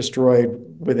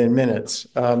destroyed within minutes.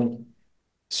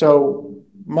 So,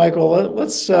 Michael,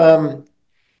 let's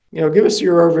give us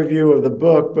your overview of the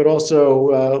book, but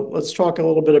also let's talk a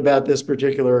little bit about this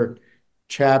particular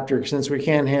chapter, since we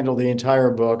can't handle the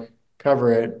entire book,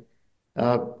 cover it.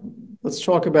 Uh, let's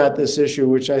talk about this issue,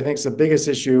 which I think is the biggest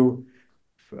issue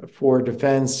for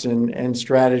defense and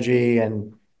strategy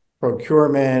and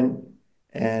procurement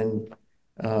and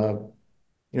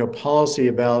policy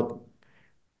about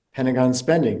Pentagon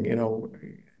spending.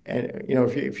 And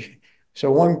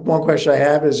so one question I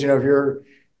have is,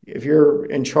 if you're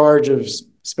in charge of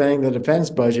spending the defense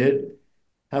budget,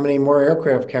 how many more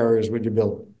aircraft carriers would you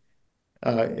build?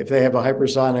 If they have a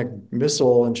hypersonic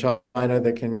missile in China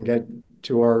that can get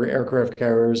to our aircraft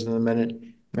carriers in the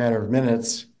matter of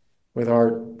minutes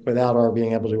without our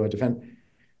being able to defend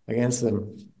against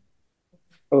them.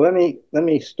 Well, let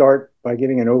me start by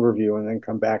giving an overview and then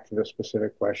come back to the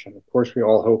specific question. Of course, we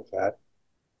all hope that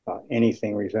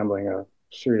anything resembling a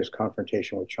serious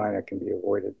confrontation with China can be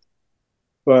avoided.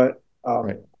 But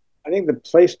Right. I think the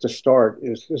place to start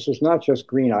is this is not just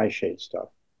green eye shade stuff.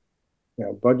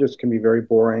 Budgets can be very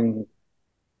boring.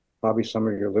 Probably some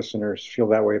of your listeners feel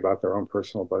that way about their own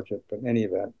personal budget, but in any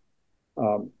event,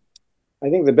 I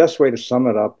think the best way to sum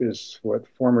it up is what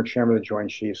former Chairman of the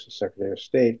Joint Chiefs and Secretary of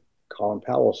State Colin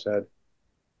Powell said: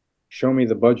 "Show me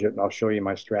the budget, and I'll show you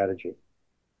my strategy."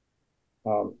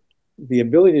 The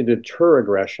ability to deter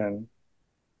aggression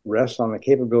rests on the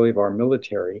capability of our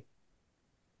military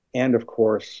and, of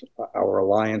course, our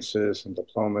alliances and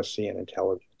diplomacy and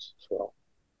intelligence as well.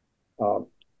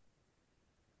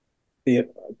 The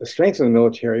strength of the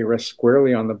military rests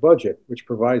squarely on the budget, which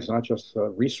provides not just the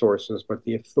resources, but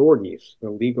the authorities, the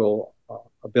legal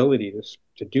ability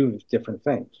to do different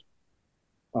things.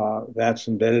 That's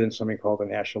embedded in something called the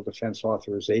National Defense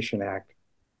Authorization Act,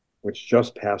 which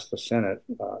just passed the Senate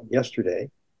yesterday,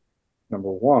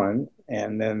 number one,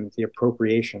 and then the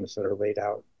appropriations that are laid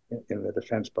out in the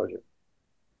defense budget.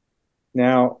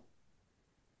 Now,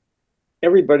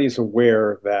 everybody's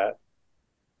aware that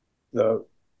the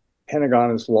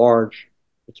Pentagon is large,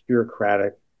 it's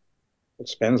bureaucratic, it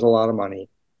spends a lot of money.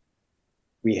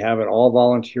 We have an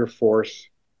all-volunteer force.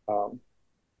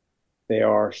 They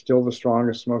are still the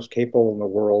strongest, most capable in the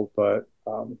world, but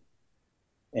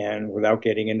and without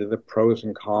getting into the pros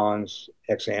and cons,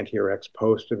 ex ante or ex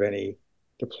post, of any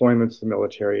deployments the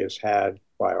military has had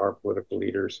by our political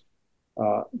leaders,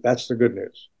 that's the good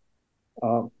news.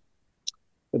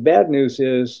 The bad news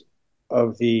is,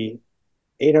 of the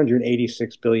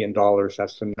 $886 billion,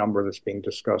 that's the number that's being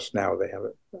discussed now. They have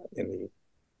it in the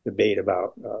debate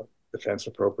about defense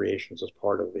appropriations as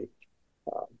part of the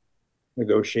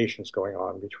negotiations going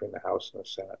on between the House and the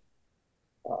Senate.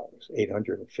 It was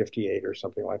 858 or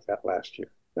something like that last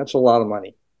year. That's a lot of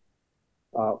money.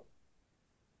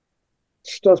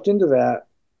 Stuffed into that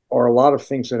are a lot of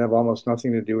things that have almost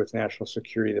nothing to do with national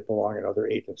security that belong in other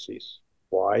agencies.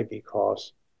 Why?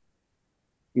 Because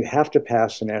you have to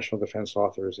pass the National Defense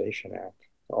Authorization Act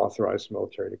to authorize the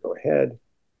military to go ahead.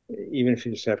 Even if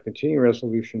you just have continuing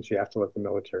resolutions, you have to let the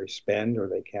military spend, or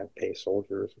they can't pay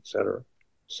soldiers, et cetera,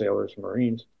 sailors and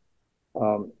Marines.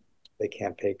 They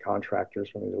can't pay contractors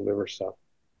when they deliver stuff.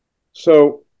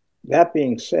 So that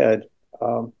being said,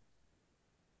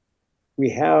 we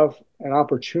have an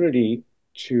opportunity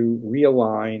to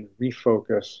realign,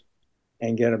 refocus,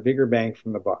 and get a bigger bang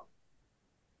from the buck.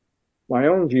 My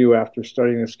own view, after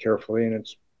studying this carefully, and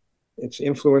it's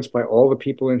influenced by all the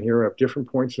people in here who have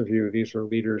different points of view. These are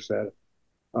leaders that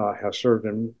have served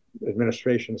in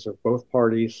administrations of both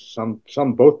parties, some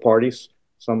both parties,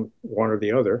 some one or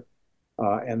the other,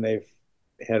 and they've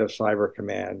head of cyber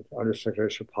command,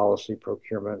 undersecretaries for policy,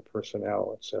 procurement,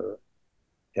 personnel, et cetera,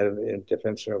 head of the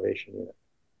defense innovation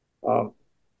unit,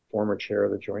 former chair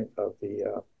of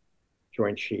the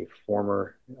Joint Chief,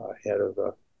 former head of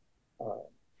the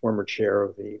former chair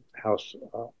of the House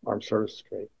Armed Services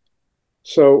Committee.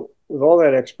 So with all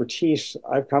that expertise,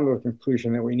 I've come to a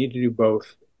conclusion that we need to do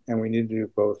both, and we need to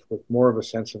do both with more of a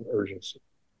sense of urgency.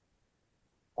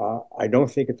 I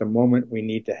don't think at the moment we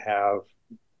need to have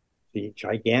the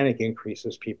gigantic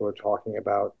increases people are talking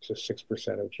about to 6%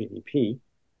 of GDP,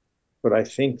 but I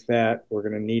think that we're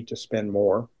going to need to spend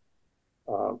more.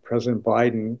 President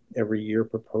Biden every year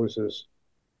proposes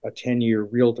a 10-year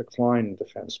real decline in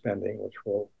defense spending, which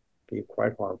will be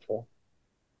quite harmful.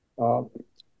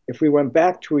 If we went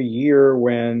back to a year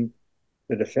when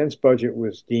the defense budget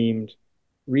was deemed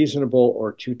reasonable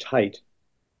or too tight,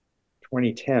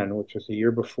 2010, which was the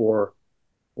year before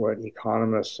what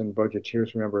economists and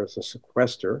budgeteers remember as the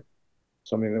sequester,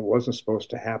 something that wasn't supposed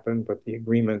to happen, but the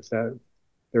agreement that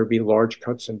there would be large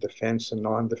cuts in defense and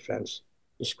non-defense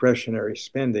discretionary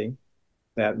spending,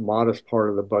 that modest part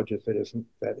of the budget that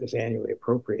is annually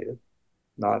appropriated,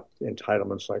 not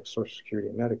entitlements like Social Security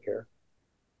and Medicare.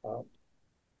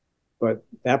 But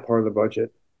that part of the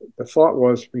budget, the thought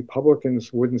was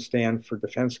Republicans wouldn't stand for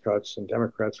defense cuts and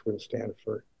Democrats wouldn't stand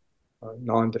for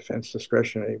non-defense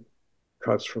discretionary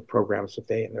cuts for programs that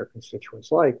they and their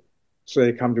constituents like. So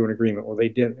they come to an agreement. Well, they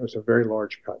didn't. It was a very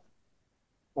large cut.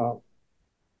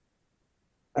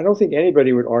 I don't think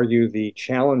anybody would argue the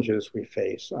challenges we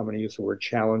face. I'm going to use the word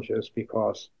challenges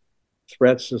because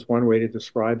threats is one way to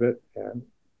describe it,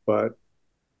 but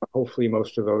hopefully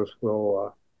most of those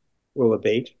will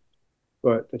abate.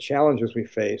 But the challenges we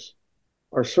face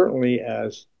are certainly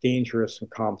as dangerous and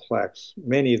complex.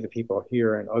 Many of the people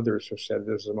here and others have said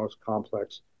this is the most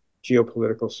complex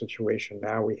geopolitical situation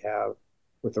now we have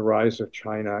with the rise of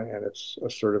China and its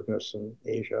assertiveness in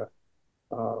Asia,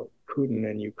 Putin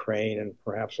in Ukraine, and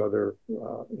perhaps other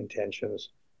intentions,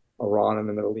 Iran in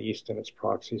the Middle East and its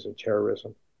proxies and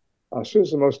terrorism. So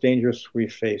it's the most dangerous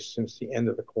we've faced since the end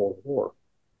of the Cold War.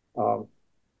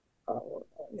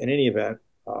 In any event,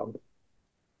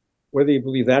 whether you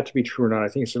believe that to be true or not, I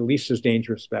think it's at least as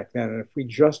dangerous back then. And if we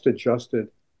just adjusted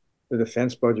the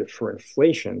defense budget for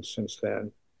inflation since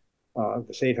then,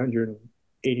 this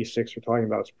 886 we're talking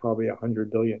about is probably 100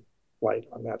 billion light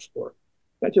on that score.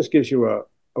 That just gives you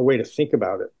a way to think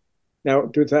about it. Now,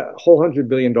 does that whole $100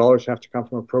 billion have to come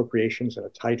from appropriations in a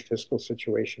tight fiscal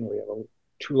situation? We have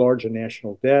too large a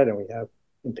national debt, and we have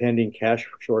impending cash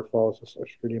shortfalls of Social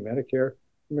Security and Medicare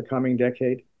in the coming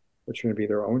decade, which are going to be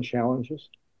their own challenges.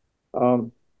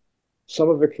 Some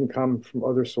of it can come from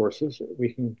other sources.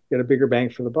 We can get a bigger bang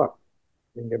for the buck.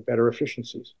 We can get better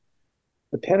efficiencies.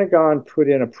 The Pentagon put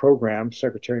in a program,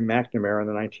 Secretary McNamara in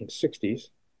the 1960s,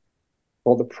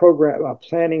 called the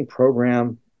Planning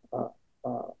Program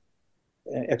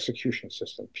Execution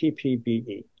System,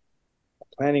 PPBE,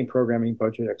 Planning, Programming,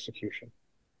 Budget, Execution.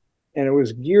 And it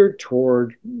was geared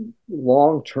toward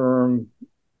long-term,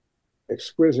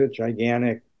 exquisite,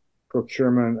 gigantic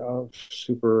procurement of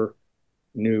super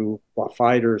new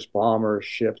fighters, bombers,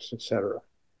 ships, etc.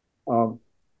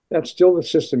 That's still the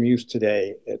system used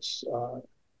today.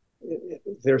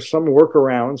 There's some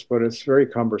workarounds, but it's very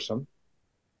cumbersome.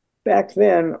 Back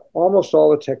then, almost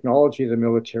all the technology the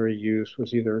military used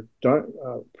was either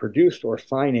produced or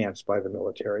financed by the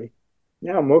military.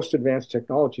 Now, most advanced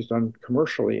technology is done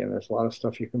commercially, and there's a lot of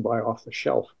stuff you can buy off the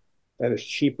shelf that is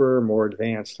cheaper, more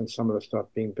advanced than some of the stuff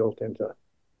being built into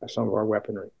some of our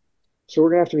weaponry. So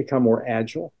we're going to have to become more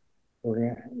agile.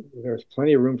 There's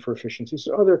plenty of room for efficiencies.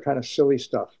 So other kind of silly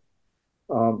stuff.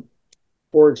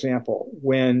 For example,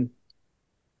 when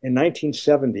in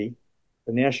 1970,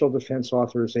 the National Defense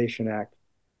Authorization Act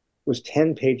was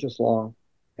 10 pages long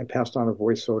and passed on a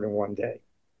voice vote in one day.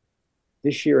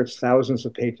 This year, it's thousands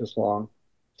of pages long,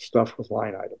 stuffed with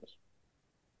line items.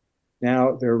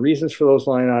 Now, there are reasons for those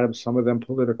line items, some of them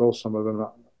political, some of them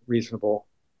not reasonable.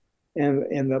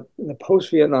 And in the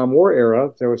post-Vietnam War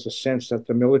era, there was a sense that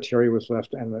the military was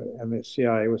left and the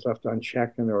CIA was left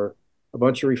unchecked, and there were a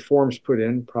bunch of reforms put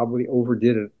in, probably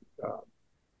overdid it,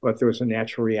 but there was a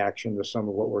natural reaction to some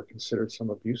of what were considered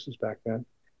some abuses back then.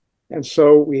 And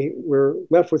so we're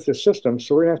left with this system,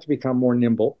 so we're going to have to become more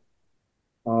nimble.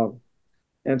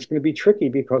 And it's going to be tricky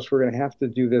because we're going to have to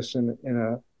do this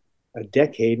in a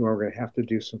decade where we're going to have to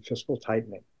do some fiscal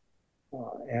tightening.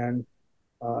 And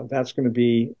that's going to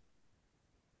be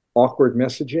awkward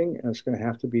messaging, and it's going to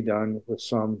have to be done with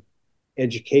some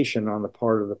education on the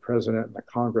part of the president and the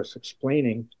Congress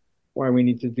explaining why we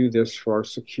need to do this for our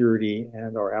security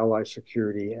and our ally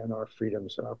security and our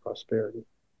freedoms and our prosperity.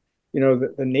 You know,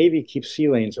 the Navy keeps sea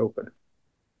lanes open,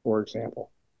 for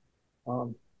example.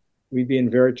 We'd be in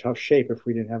very tough shape if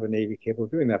we didn't have a Navy capable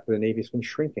of doing that, but the Navy's been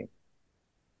shrinking.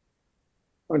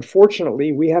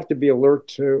 Unfortunately, we have to be alert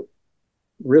to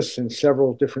risks in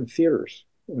several different theaters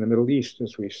in the Middle East,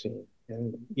 as we've seen,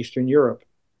 in Eastern Europe,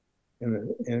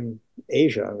 in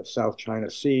Asia, in the South China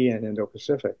Sea and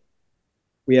Indo-Pacific.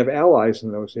 We have allies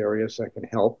in those areas that can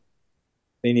help.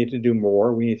 They need to do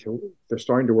more. They're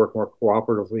starting to work more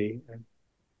cooperatively, and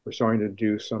we're starting to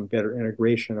do some better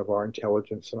integration of our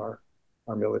intelligence and our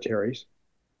militaries.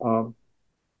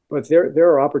 But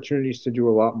there are opportunities to do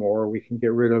a lot more. We can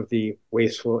get rid of the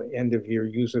wasteful end of year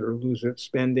use it or lose it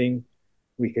spending.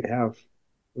 We could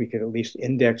at least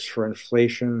index for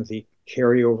inflation the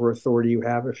carryover authority you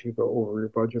have if you go over your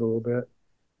budget a little bit.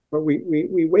 But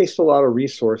we waste a lot of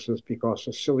resources because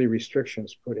of silly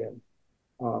restrictions put in.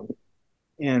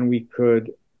 And we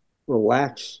could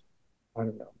relax, I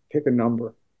don't know, pick a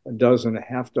number, a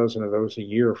half dozen of those a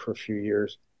year for a few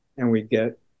years, and we'd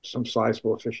get some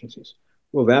sizable efficiencies.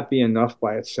 Will that be enough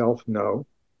by itself? No.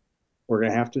 We're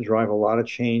going to have to drive a lot of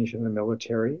change in the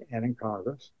military and in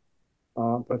Congress.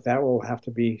 But that will have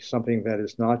to be something that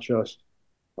is not just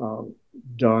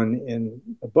done in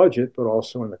the budget, but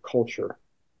also in the culture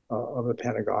of the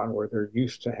Pentagon, where they're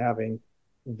used to having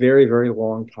very, very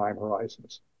long time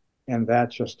horizons. And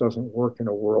that just doesn't work in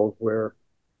a world where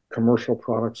commercial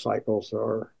product cycles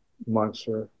are months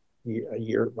or a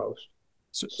year at most.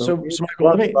 So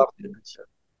Michael,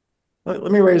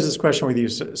 let me raise this question with you.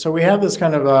 So we have this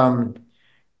kind of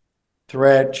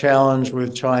threat challenge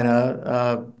with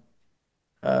China.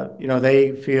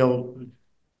 They feel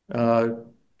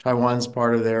Taiwan's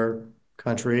part of their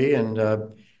country, and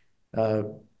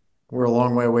we're a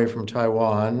long way away from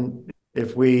Taiwan.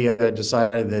 If we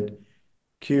decided that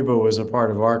Cuba was a part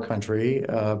of our country,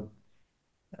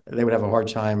 they would have a hard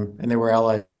time, and they were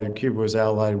allied, Cuba was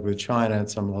allied with China at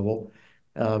some level.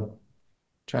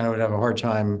 China would have a hard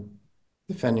time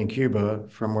defending Cuba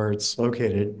from where it's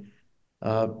located.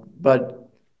 But,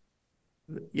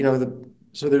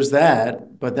 so there's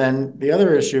that. But then the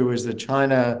other issue is that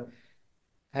China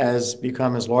has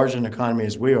become as large an economy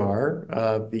as we are.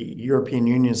 The European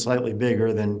Union is slightly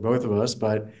bigger than both of us,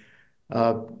 but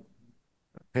a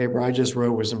paper I just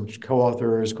wrote with some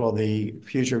co-authors called The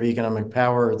Future of Economic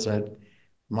Power. It's at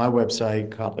my website,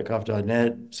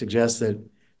 kotlikoff.net, suggests that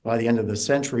by the end of the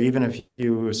century, even if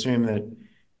you assume that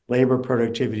labor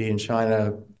productivity in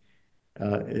China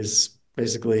is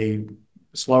basically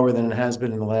slower than it has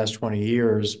been in the last 20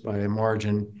 years by a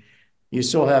margin, you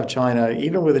still have China,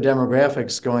 even with the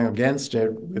demographics going against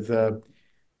it, with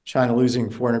China losing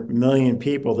 400 million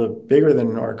people, the bigger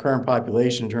than our current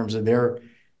population in terms of their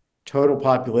total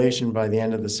population by the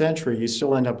end of the century, you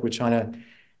still end up with China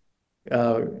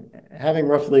having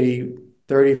roughly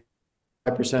 35%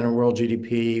 of world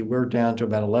GDP. We're down to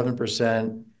about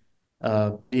 11%.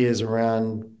 India is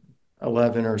around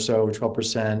 11 or so,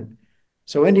 12%.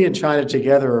 So India and China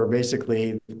together are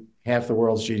basically half the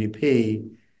world's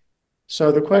GDP.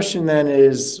 So the question then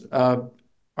is, are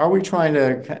we trying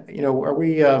to, are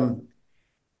we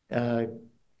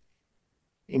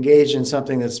engaged in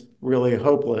something that's really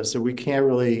hopeless, that we can't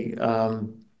really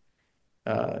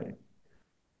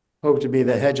hope to be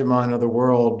the hegemon of the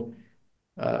world,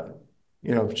 of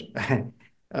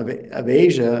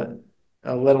Asia,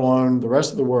 let alone the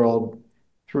rest of the world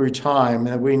through time, and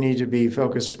that we need to be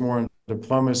focused more on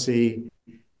diplomacy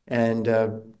and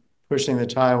pushing the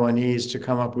Taiwanese to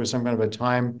come up with some kind of a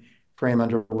time frame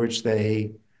under which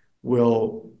they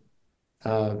will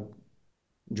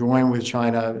join with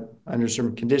China under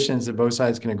some conditions that both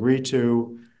sides can agree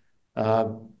to.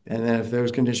 And then if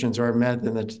those conditions are met,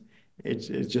 then it's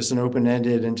just an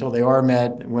open-ended until they are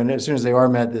met. As soon as they are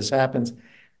met, this happens.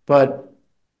 But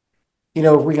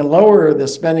if we can lower the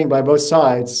spending by both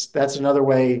sides, that's another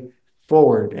way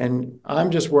forward. And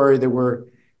I'm just worried that we're,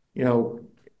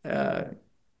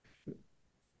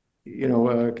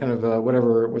 kind of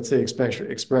whatever. What's the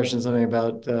expression? Something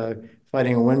about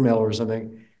fighting a windmill or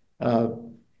something.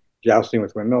 Jousting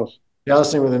with windmills.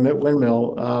 Jousting with a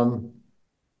windmill.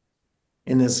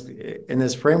 In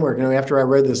this framework, after I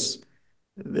read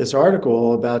this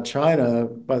article about China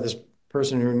by this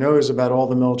person who knows about all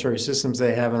the military systems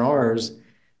they have in ours,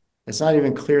 it's not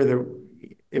even clear that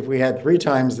if we had 3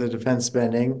 times the defense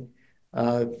spending,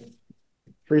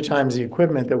 3 times the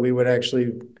equipment, that we would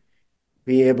actually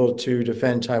be able to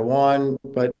defend Taiwan.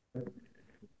 But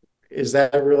is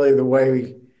that really the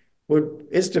way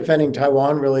is defending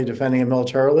Taiwan really defending it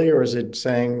militarily, or is it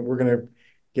saying we're going to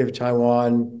give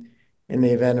Taiwan, in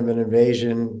the event of an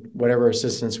invasion, whatever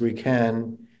assistance we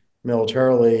can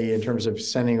militarily in terms of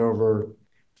sending over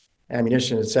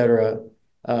ammunition, et cetera?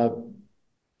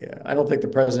 I don't think the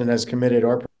president has committed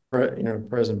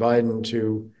President Biden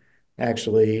to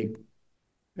actually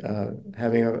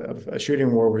having a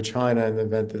shooting war with China in the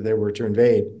event that they were to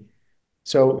invade.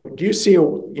 So do you see,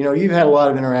 you've had a lot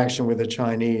of interaction with the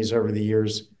Chinese over the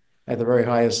years at the very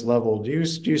highest level. Do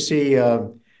you see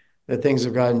that things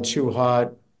have gotten too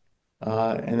hot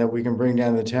and that we can bring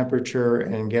down the temperature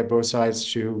and get both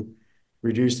sides to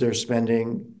reduce their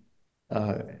spending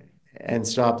uh, and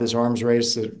stop this arms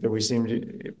race that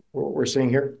we're seeing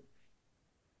here?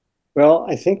 Well,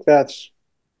 I think that's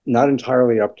not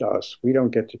entirely up to us. We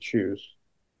don't get to choose.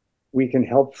 We can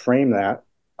help frame that.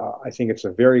 I think it's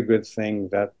a very good thing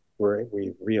that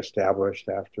we reestablished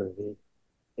after the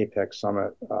APEC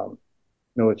summit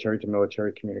military to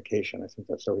military communication. I think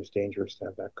that's always dangerous to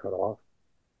have that cut off.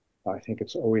 I think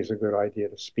it's always a good idea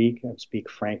to speak and speak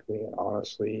frankly and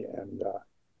honestly and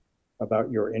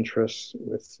about your interests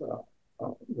with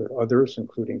others,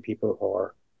 including people who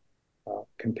are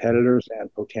competitors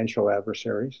and potential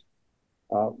adversaries.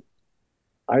 Uh,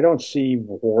 I don't see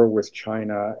war with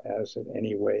China as in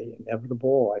any way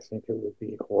inevitable. I think it would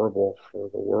be horrible for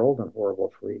the world and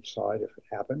horrible for each side if it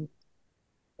happened.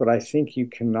 But I think you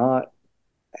cannot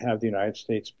have the United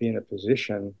States be in a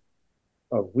position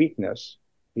of weakness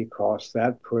because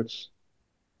that puts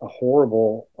a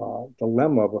horrible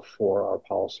dilemma before our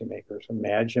policymakers.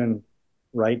 Imagine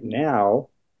right now,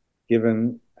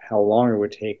 given how long it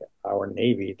would take our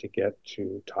Navy to get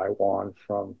to Taiwan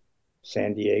from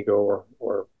San Diego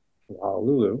or from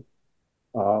Honolulu,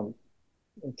 um,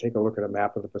 take a look at a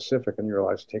map of the Pacific and you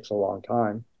realize it takes a long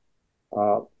time.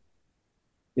 Uh,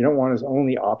 you don't want his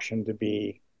only option to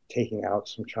be taking out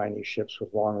some Chinese ships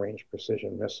with long range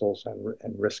precision missiles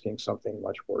and risking something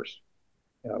much worse,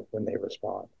 when they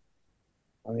respond.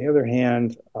 On the other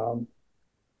hand,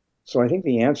 so I think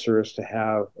the answer is to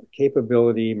have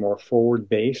capability more forward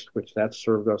based, which that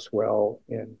served us well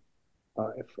in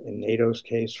NATO's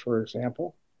case, for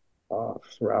example,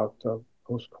 throughout the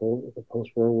post World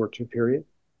War II period.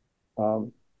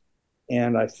 Um,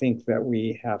 and I think that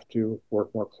we have to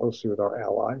work more closely with our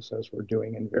allies, as we're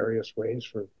doing in various ways,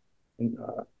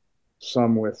 uh,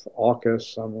 some with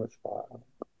AUKUS, some with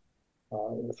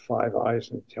Five Eyes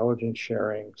intelligence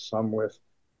sharing, some with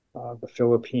the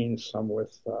Philippines, some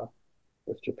with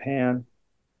Japan,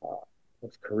 uh,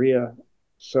 with Korea.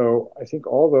 So I think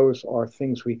all those are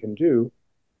things we can do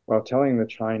while telling the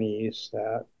Chinese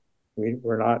that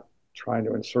we're not trying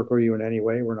to encircle you in any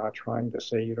way. We're not trying to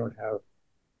say you don't have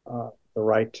the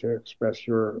right to express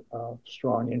your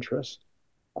strong interest.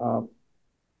 Um,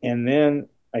 and then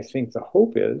I think the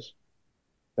hope is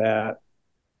that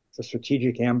the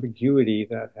strategic ambiguity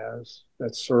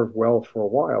that served well for a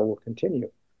while will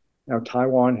continue. Now,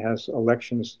 Taiwan has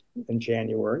elections in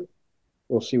January.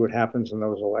 We'll see what happens in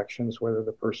those elections, whether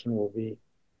the person will be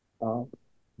uh,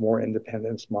 more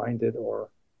independence minded or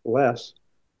less.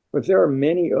 But there are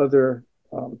many other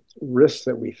risks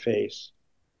that we face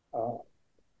uh,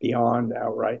 beyond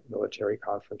outright military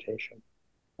confrontation.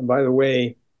 And by the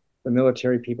way, the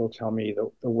military people tell me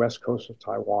that the west coast of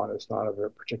Taiwan is not a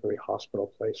very particularly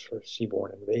hospitable place for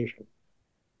seaborne invasion.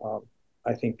 Um,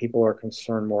 I think people are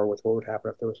concerned more with what would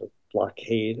happen if there was a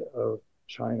blockade of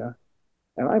China.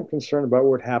 And I'm concerned about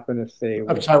what would happen if they Of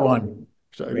were, Taiwan.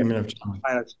 So, I yeah, mean, of Taiwan.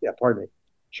 China, yeah, pardon me,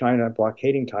 China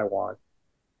blockading Taiwan.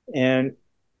 And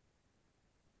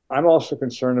I'm also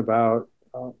concerned about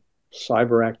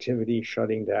cyber activity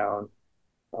shutting down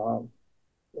um,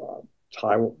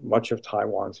 much of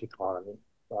Taiwan's economy.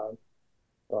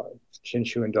 Uh,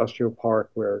 Hsinchu Industrial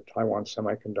Park, where Taiwan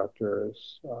Semiconductor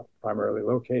is primarily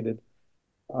located,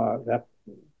 that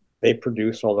they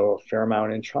produce, although a fair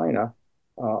amount in China,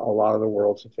 a lot of the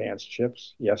world's advanced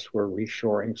chips. Yes, we're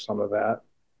reshoring some of that.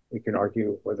 We can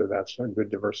argue whether that's a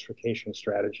good diversification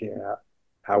strategy and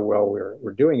how well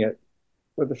we're doing it.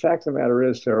 But the fact of the matter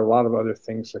is, there are a lot of other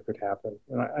things that could happen.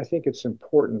 And I think it's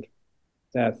important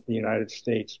that the United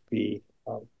States be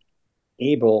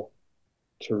able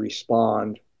to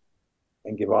respond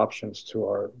and give options to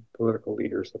our political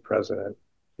leaders, the president,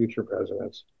 future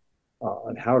presidents,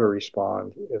 on how to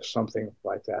respond if something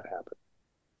like that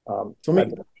happened. So I, me,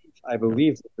 believe, I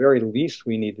believe the very least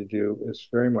we need to do is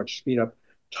very much speed up.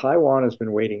 Taiwan has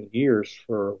been waiting years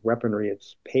for weaponry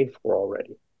it's paid for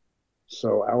already.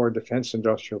 So our defense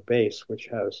industrial base, which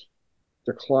has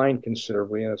declined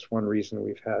considerably, and it's one reason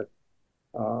we've had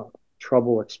uh,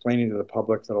 trouble explaining to the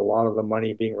public that a lot of the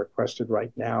money being requested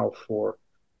right now for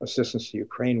assistance to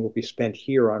Ukraine will be spent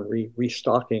here on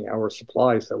restocking our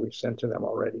supplies that we've sent to them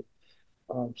already.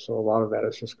 So a lot of that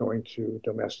is just going to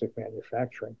domestic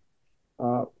manufacturing.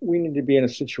 We need to be in a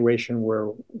situation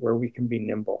where we can be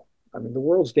nimble. I mean, the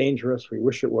world's dangerous. We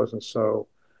wish it wasn't so.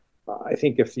 I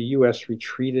think if the U.S.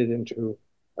 retreated into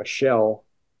a shell,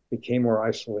 became more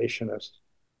isolationist,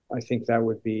 I think that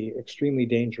would be extremely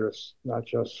dangerous, not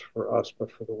just for us,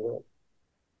 but for the world.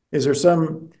 Is there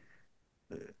some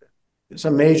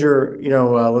major,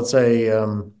 let's say,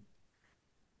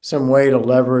 some way to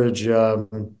leverage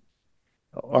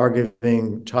are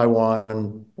giving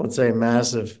Taiwan, let's say,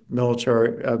 massive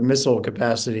military missile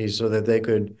capacity so that they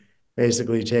could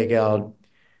basically take out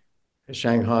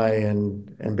Shanghai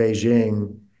and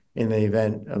Beijing in the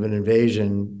event of an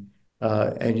invasion,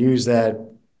 and use that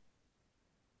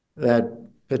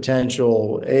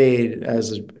potential aid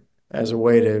as a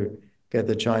way to get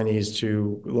the Chinese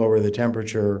to lower the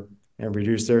temperature and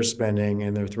reduce their spending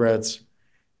and their threats.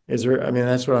 Is there, I mean,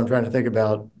 that's what I'm trying to think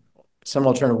about, some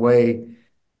alternative way.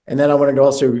 And then I wanted to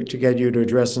also to get you to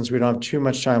address, since we don't have too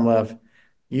much time left,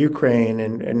 Ukraine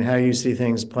and how you see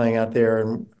things playing out there,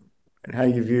 and how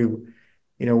you view,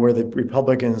 where the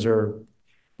Republicans are,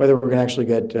 whether we're going to actually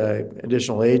get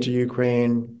additional aid to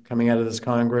Ukraine coming out of this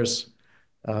Congress,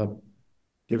 uh,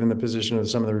 given the position of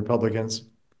some of the Republicans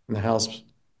in the House.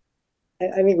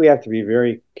 I think we have to be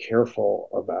very careful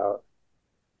about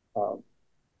um,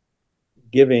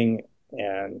 giving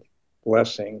and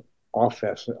blessing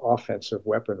offensive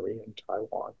weaponry in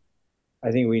Taiwan.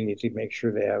 I think we need to make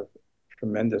sure they have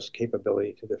tremendous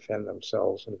capability to defend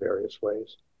themselves in various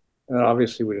ways. And that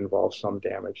obviously would involve some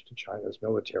damage to China's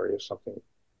military if something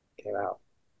came out.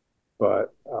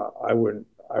 But I would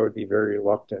be very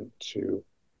reluctant to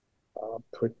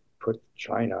put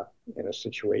China in a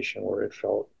situation where it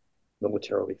felt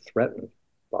militarily threatened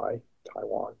by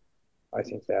Taiwan. I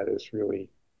think that is really,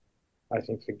 I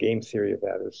think the game theory of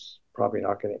that is probably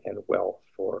not going to end well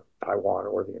for Taiwan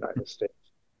or the United States.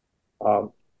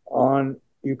 On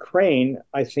Ukraine,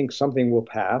 I think something will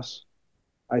pass.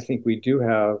 I think we do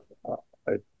have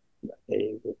a,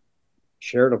 a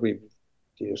charitably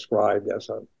described as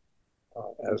a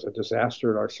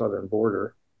disaster at our southern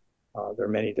border. There are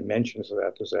many dimensions of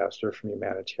that disaster, from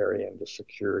humanitarian to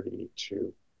security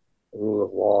to the rule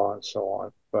of law and so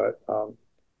on. But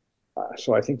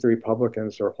so I think the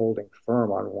Republicans are holding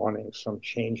firm on wanting some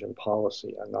change in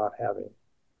policy and not having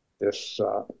this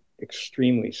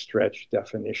extremely stretched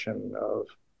definition of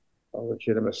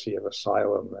legitimacy of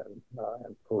asylum and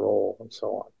parole and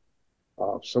so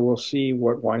on. So we'll see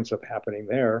what winds up happening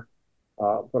there.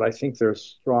 But I think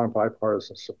there's strong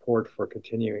bipartisan support for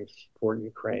continuing to support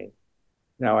Ukraine.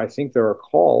 Now, I think there are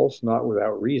calls, not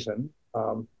without reason,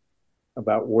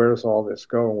 about where does all this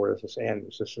go and where does this end?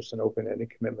 Is this just an open-ended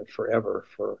commitment forever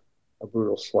for a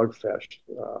brutal slugfest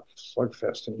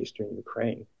in eastern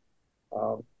Ukraine?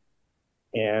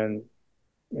 And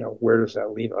where does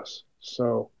that leave us?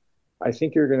 So I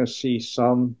think you're going to see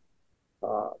some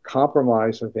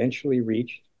compromise eventually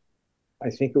reached. I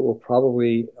think it will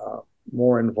probably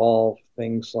more involve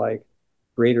things like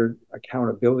greater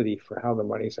accountability for how the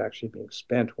money is actually being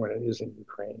spent when it is in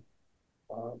Ukraine.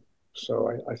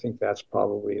 So I think that's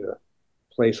probably the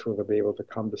place where they'll be able to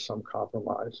come to some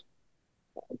compromise.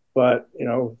 But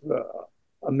the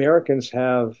Americans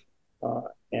have,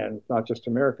 and not just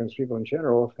Americans, people in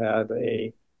general have had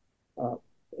an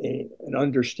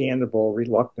understandable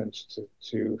reluctance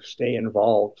to stay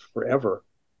involved forever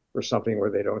for something where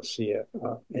they don't see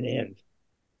an end.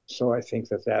 So I think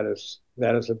that is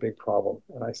a big problem,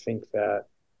 and I think that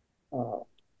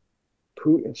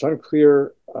Putin. It's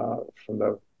unclear from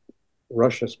the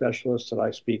Russia specialists that I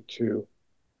speak to,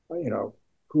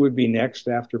 who would be next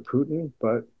after Putin,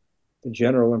 but the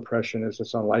general impression is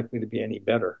it's unlikely to be any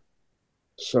better.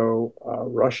 So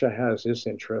Russia has its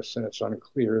interests, and it's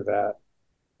unclear that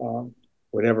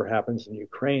whatever happens in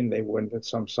Ukraine, they wouldn't at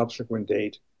some subsequent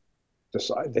date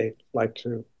decide they'd like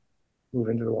to move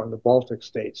into one of the Baltic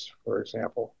states, for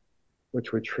example,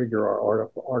 which would trigger our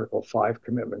Article 5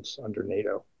 commitments under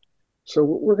NATO. So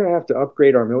we're going to have to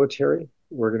upgrade our military.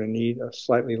 We're going to need a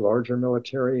slightly larger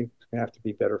military. It's going to have to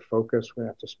be better focused. We're going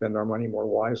to have to spend our money more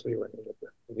wisely. We're going to need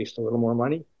at least a little more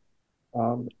money.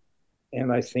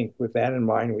 And I think with that in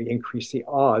mind, we increase the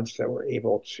odds that we're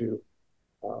able to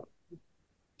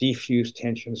defuse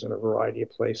tensions in a variety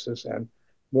of places, and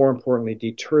more importantly,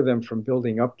 deter them from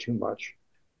building up too much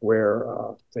where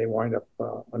they wind up,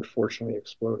 unfortunately,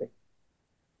 exploding.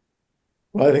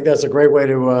 Well, I think that's a great way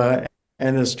to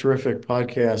end this terrific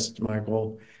podcast,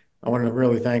 Michael. I want to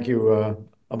really thank you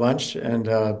a bunch, and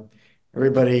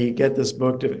everybody get this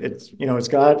book. It's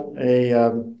got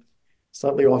a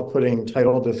slightly off-putting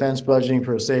title, Defense Budgeting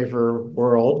for a Safer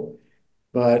World,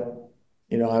 but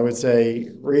I would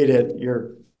say read it.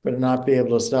 You're going to not be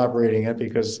able to stop reading it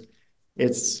because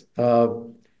it's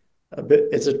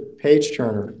it's a page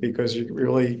turner, because you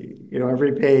really,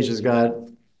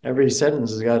 every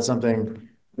sentence has got something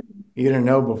you didn't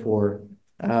know before.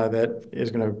 that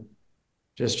is going to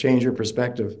just change your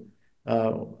perspective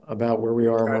about where we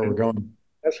are and where we're going.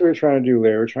 That's what we're trying to do,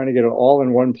 Larry. We're trying to get it all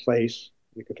in one place.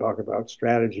 We could talk about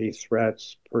strategy,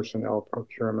 threats, personnel,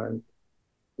 procurement,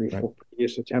 Right.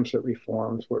 previous attempts at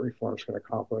reforms, what reforms can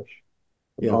accomplish,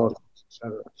 the Yeah. politics,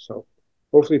 etc. So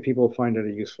hopefully people will find it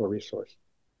a useful resource.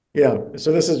 Yeah.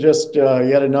 So this is just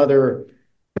yet another,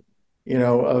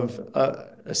 of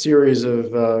a series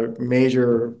of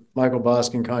major Michael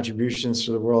Boskin contributions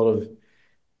to the world of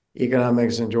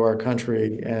economics and to our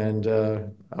country. And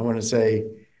I want to say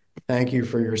thank you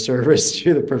for your service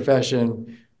to the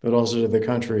profession, but also to the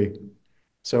country.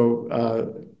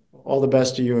 So all the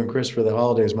best to you and Chris for the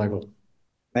holidays, Michael.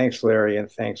 Thanks, Larry,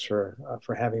 and thanks for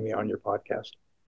having me on your podcast.